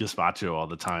says gazpacho all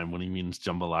the time when he means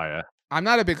jambalaya. I'm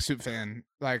not a big soup fan.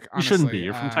 Like, honestly, you shouldn't be.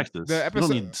 You're from Texas. You don't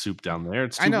need soup down there.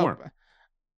 It's too warm.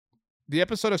 The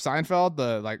episode of Seinfeld,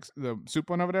 the soup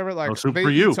one or whatever, like they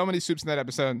eat so many soups in that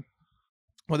episode.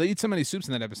 Well, they eat so many soups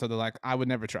in that episode. They're like, I would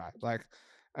never try. Like,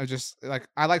 I just like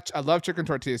I love chicken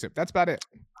tortilla soup. That's about it.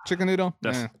 Chicken noodle,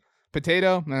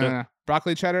 potato,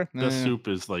 broccoli cheddar. The soup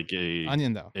is like a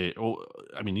onion though.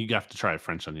 I mean, you have to try a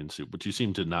French onion soup, but you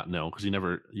seem to not know because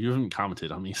you haven't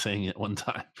commented on me saying it one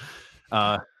time.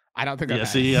 I don't think. Yeah,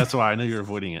 see, that's why I know you're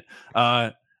avoiding it.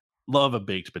 Love a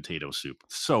baked potato soup.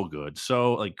 So good.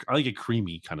 So like I like a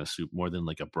creamy kind of soup more than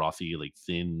like a brothy, like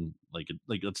thin, like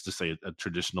let's just say a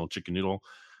traditional chicken noodle.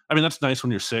 I mean, that's nice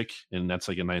when you're sick, and that's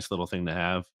like a nice little thing to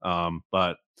have.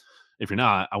 But if you're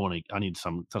not, I need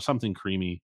something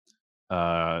creamy.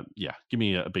 Give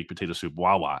me a baked potato soup.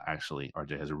 Wawa, actually,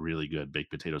 RJ has a really good baked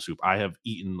potato soup. I have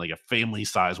eaten like a family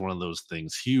size one of those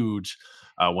things, huge,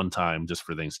 one time just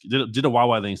for Thanksgiving. Did a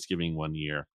Wawa Thanksgiving one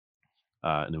year,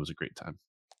 and it was a great time.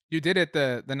 You did it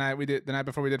the night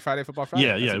before we did Friday Football Friday.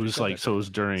 Yeah, it was like so. It was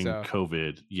during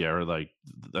COVID, or like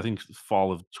I think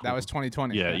fall of that was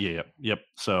 2020. Yep.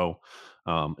 So,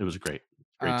 it was a great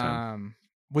time.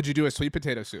 Would you do a sweet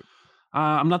potato soup?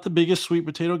 I'm not the biggest sweet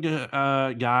potato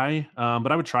guy,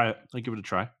 but I would try it. I'd give it a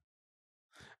try.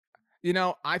 You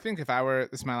know, I think if I were,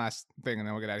 this is my last thing and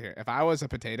then we'll get out of here. If I was a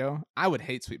potato, I would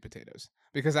hate sweet potatoes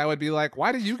because I would be like,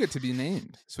 why do you get to be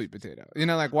named sweet potato? You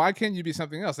know, like, why can't you be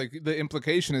something else? Like, the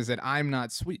implication is that I'm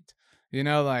not sweet. You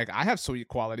know, like, I have sweet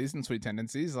qualities and sweet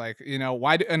tendencies. Like, you know,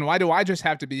 why do I just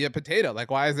have to be a potato? Like,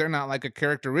 why is there not like a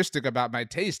characteristic about my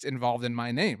taste involved in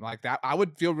my name? Like that, I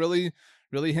would feel really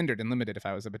hindered and limited if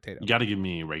I was a potato. You got to give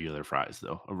me regular fries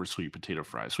though over sweet potato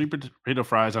fries. Sweet potato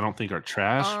fries I don't think are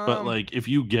trash, but like if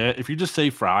you just say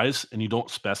fries and you don't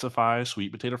specify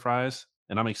sweet potato fries,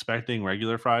 and I'm expecting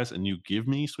regular fries and you give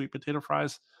me sweet potato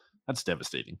fries, that's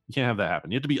devastating. You can't have that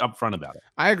happen. You have to be upfront about it.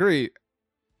 I agree.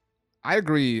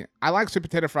 I like sweet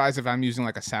potato fries if I'm using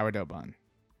like a sourdough bun,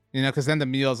 you know, because then the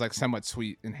meal is like somewhat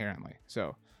sweet inherently.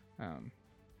 So,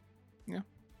 yeah.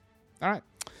 All right.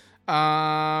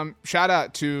 Shout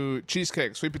out to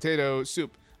cheesecake, sweet potato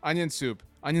soup, onions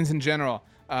in general,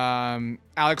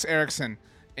 Alex Erickson,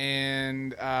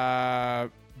 and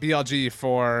BLG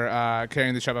for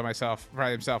carrying the show by himself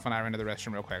when I ran to the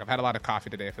restroom real quick. I've had a lot of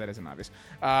coffee today, if that isn't obvious.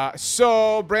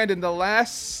 So Brandon, the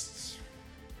last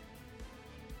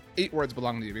 8 words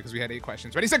belong to you because we had 8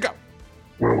 questions. Ready, set, go.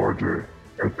 Well, RJ,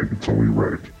 I think it's only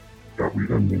right that we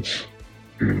end this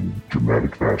in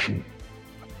dramatic fashion.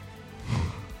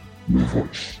 New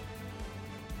voice.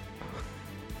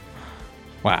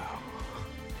 Wow.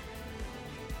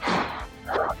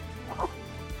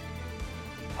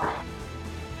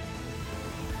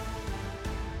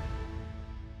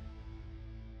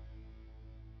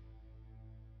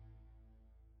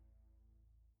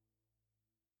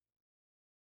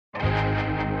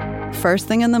 First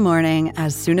thing in the morning,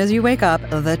 as soon as you wake up,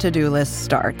 the to-do list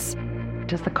starts.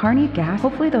 Does the car need gas?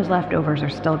 Hopefully those leftovers are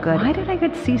still good. Why did I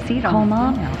get CC'd on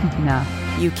Mom? No.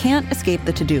 You can't escape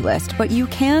the to-do list, but you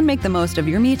can make the most of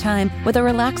your me time with a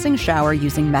relaxing shower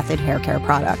using Method Hair Care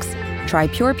products. Try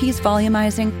Pure Peace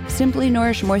Volumizing, Simply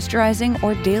Nourish Moisturizing,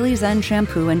 or Daily Zen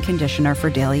Shampoo and Conditioner for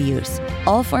daily use.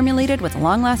 All formulated with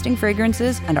long-lasting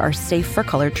fragrances and are safe for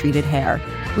color-treated hair.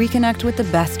 Reconnect with the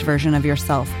best version of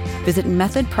yourself. Visit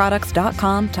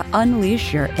methodproducts.com to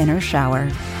unleash your inner shower.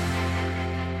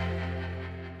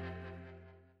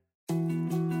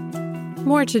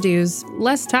 More to-dos,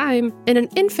 less time, and an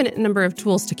infinite number of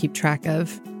tools to keep track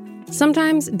of.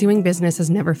 Sometimes doing business has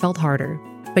never felt harder,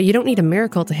 but you don't need a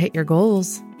miracle to hit your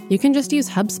goals. You can just use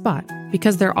HubSpot,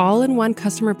 because their all-in-one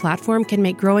customer platform can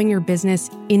make growing your business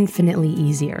infinitely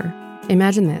easier.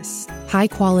 Imagine this: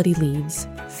 high-quality leads,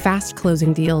 fast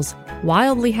closing deals,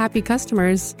 wildly happy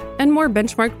customers, and more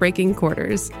benchmark-breaking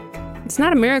quarters. It's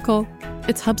not a miracle,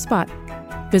 it's HubSpot.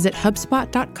 Visit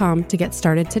HubSpot.com to get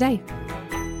started today.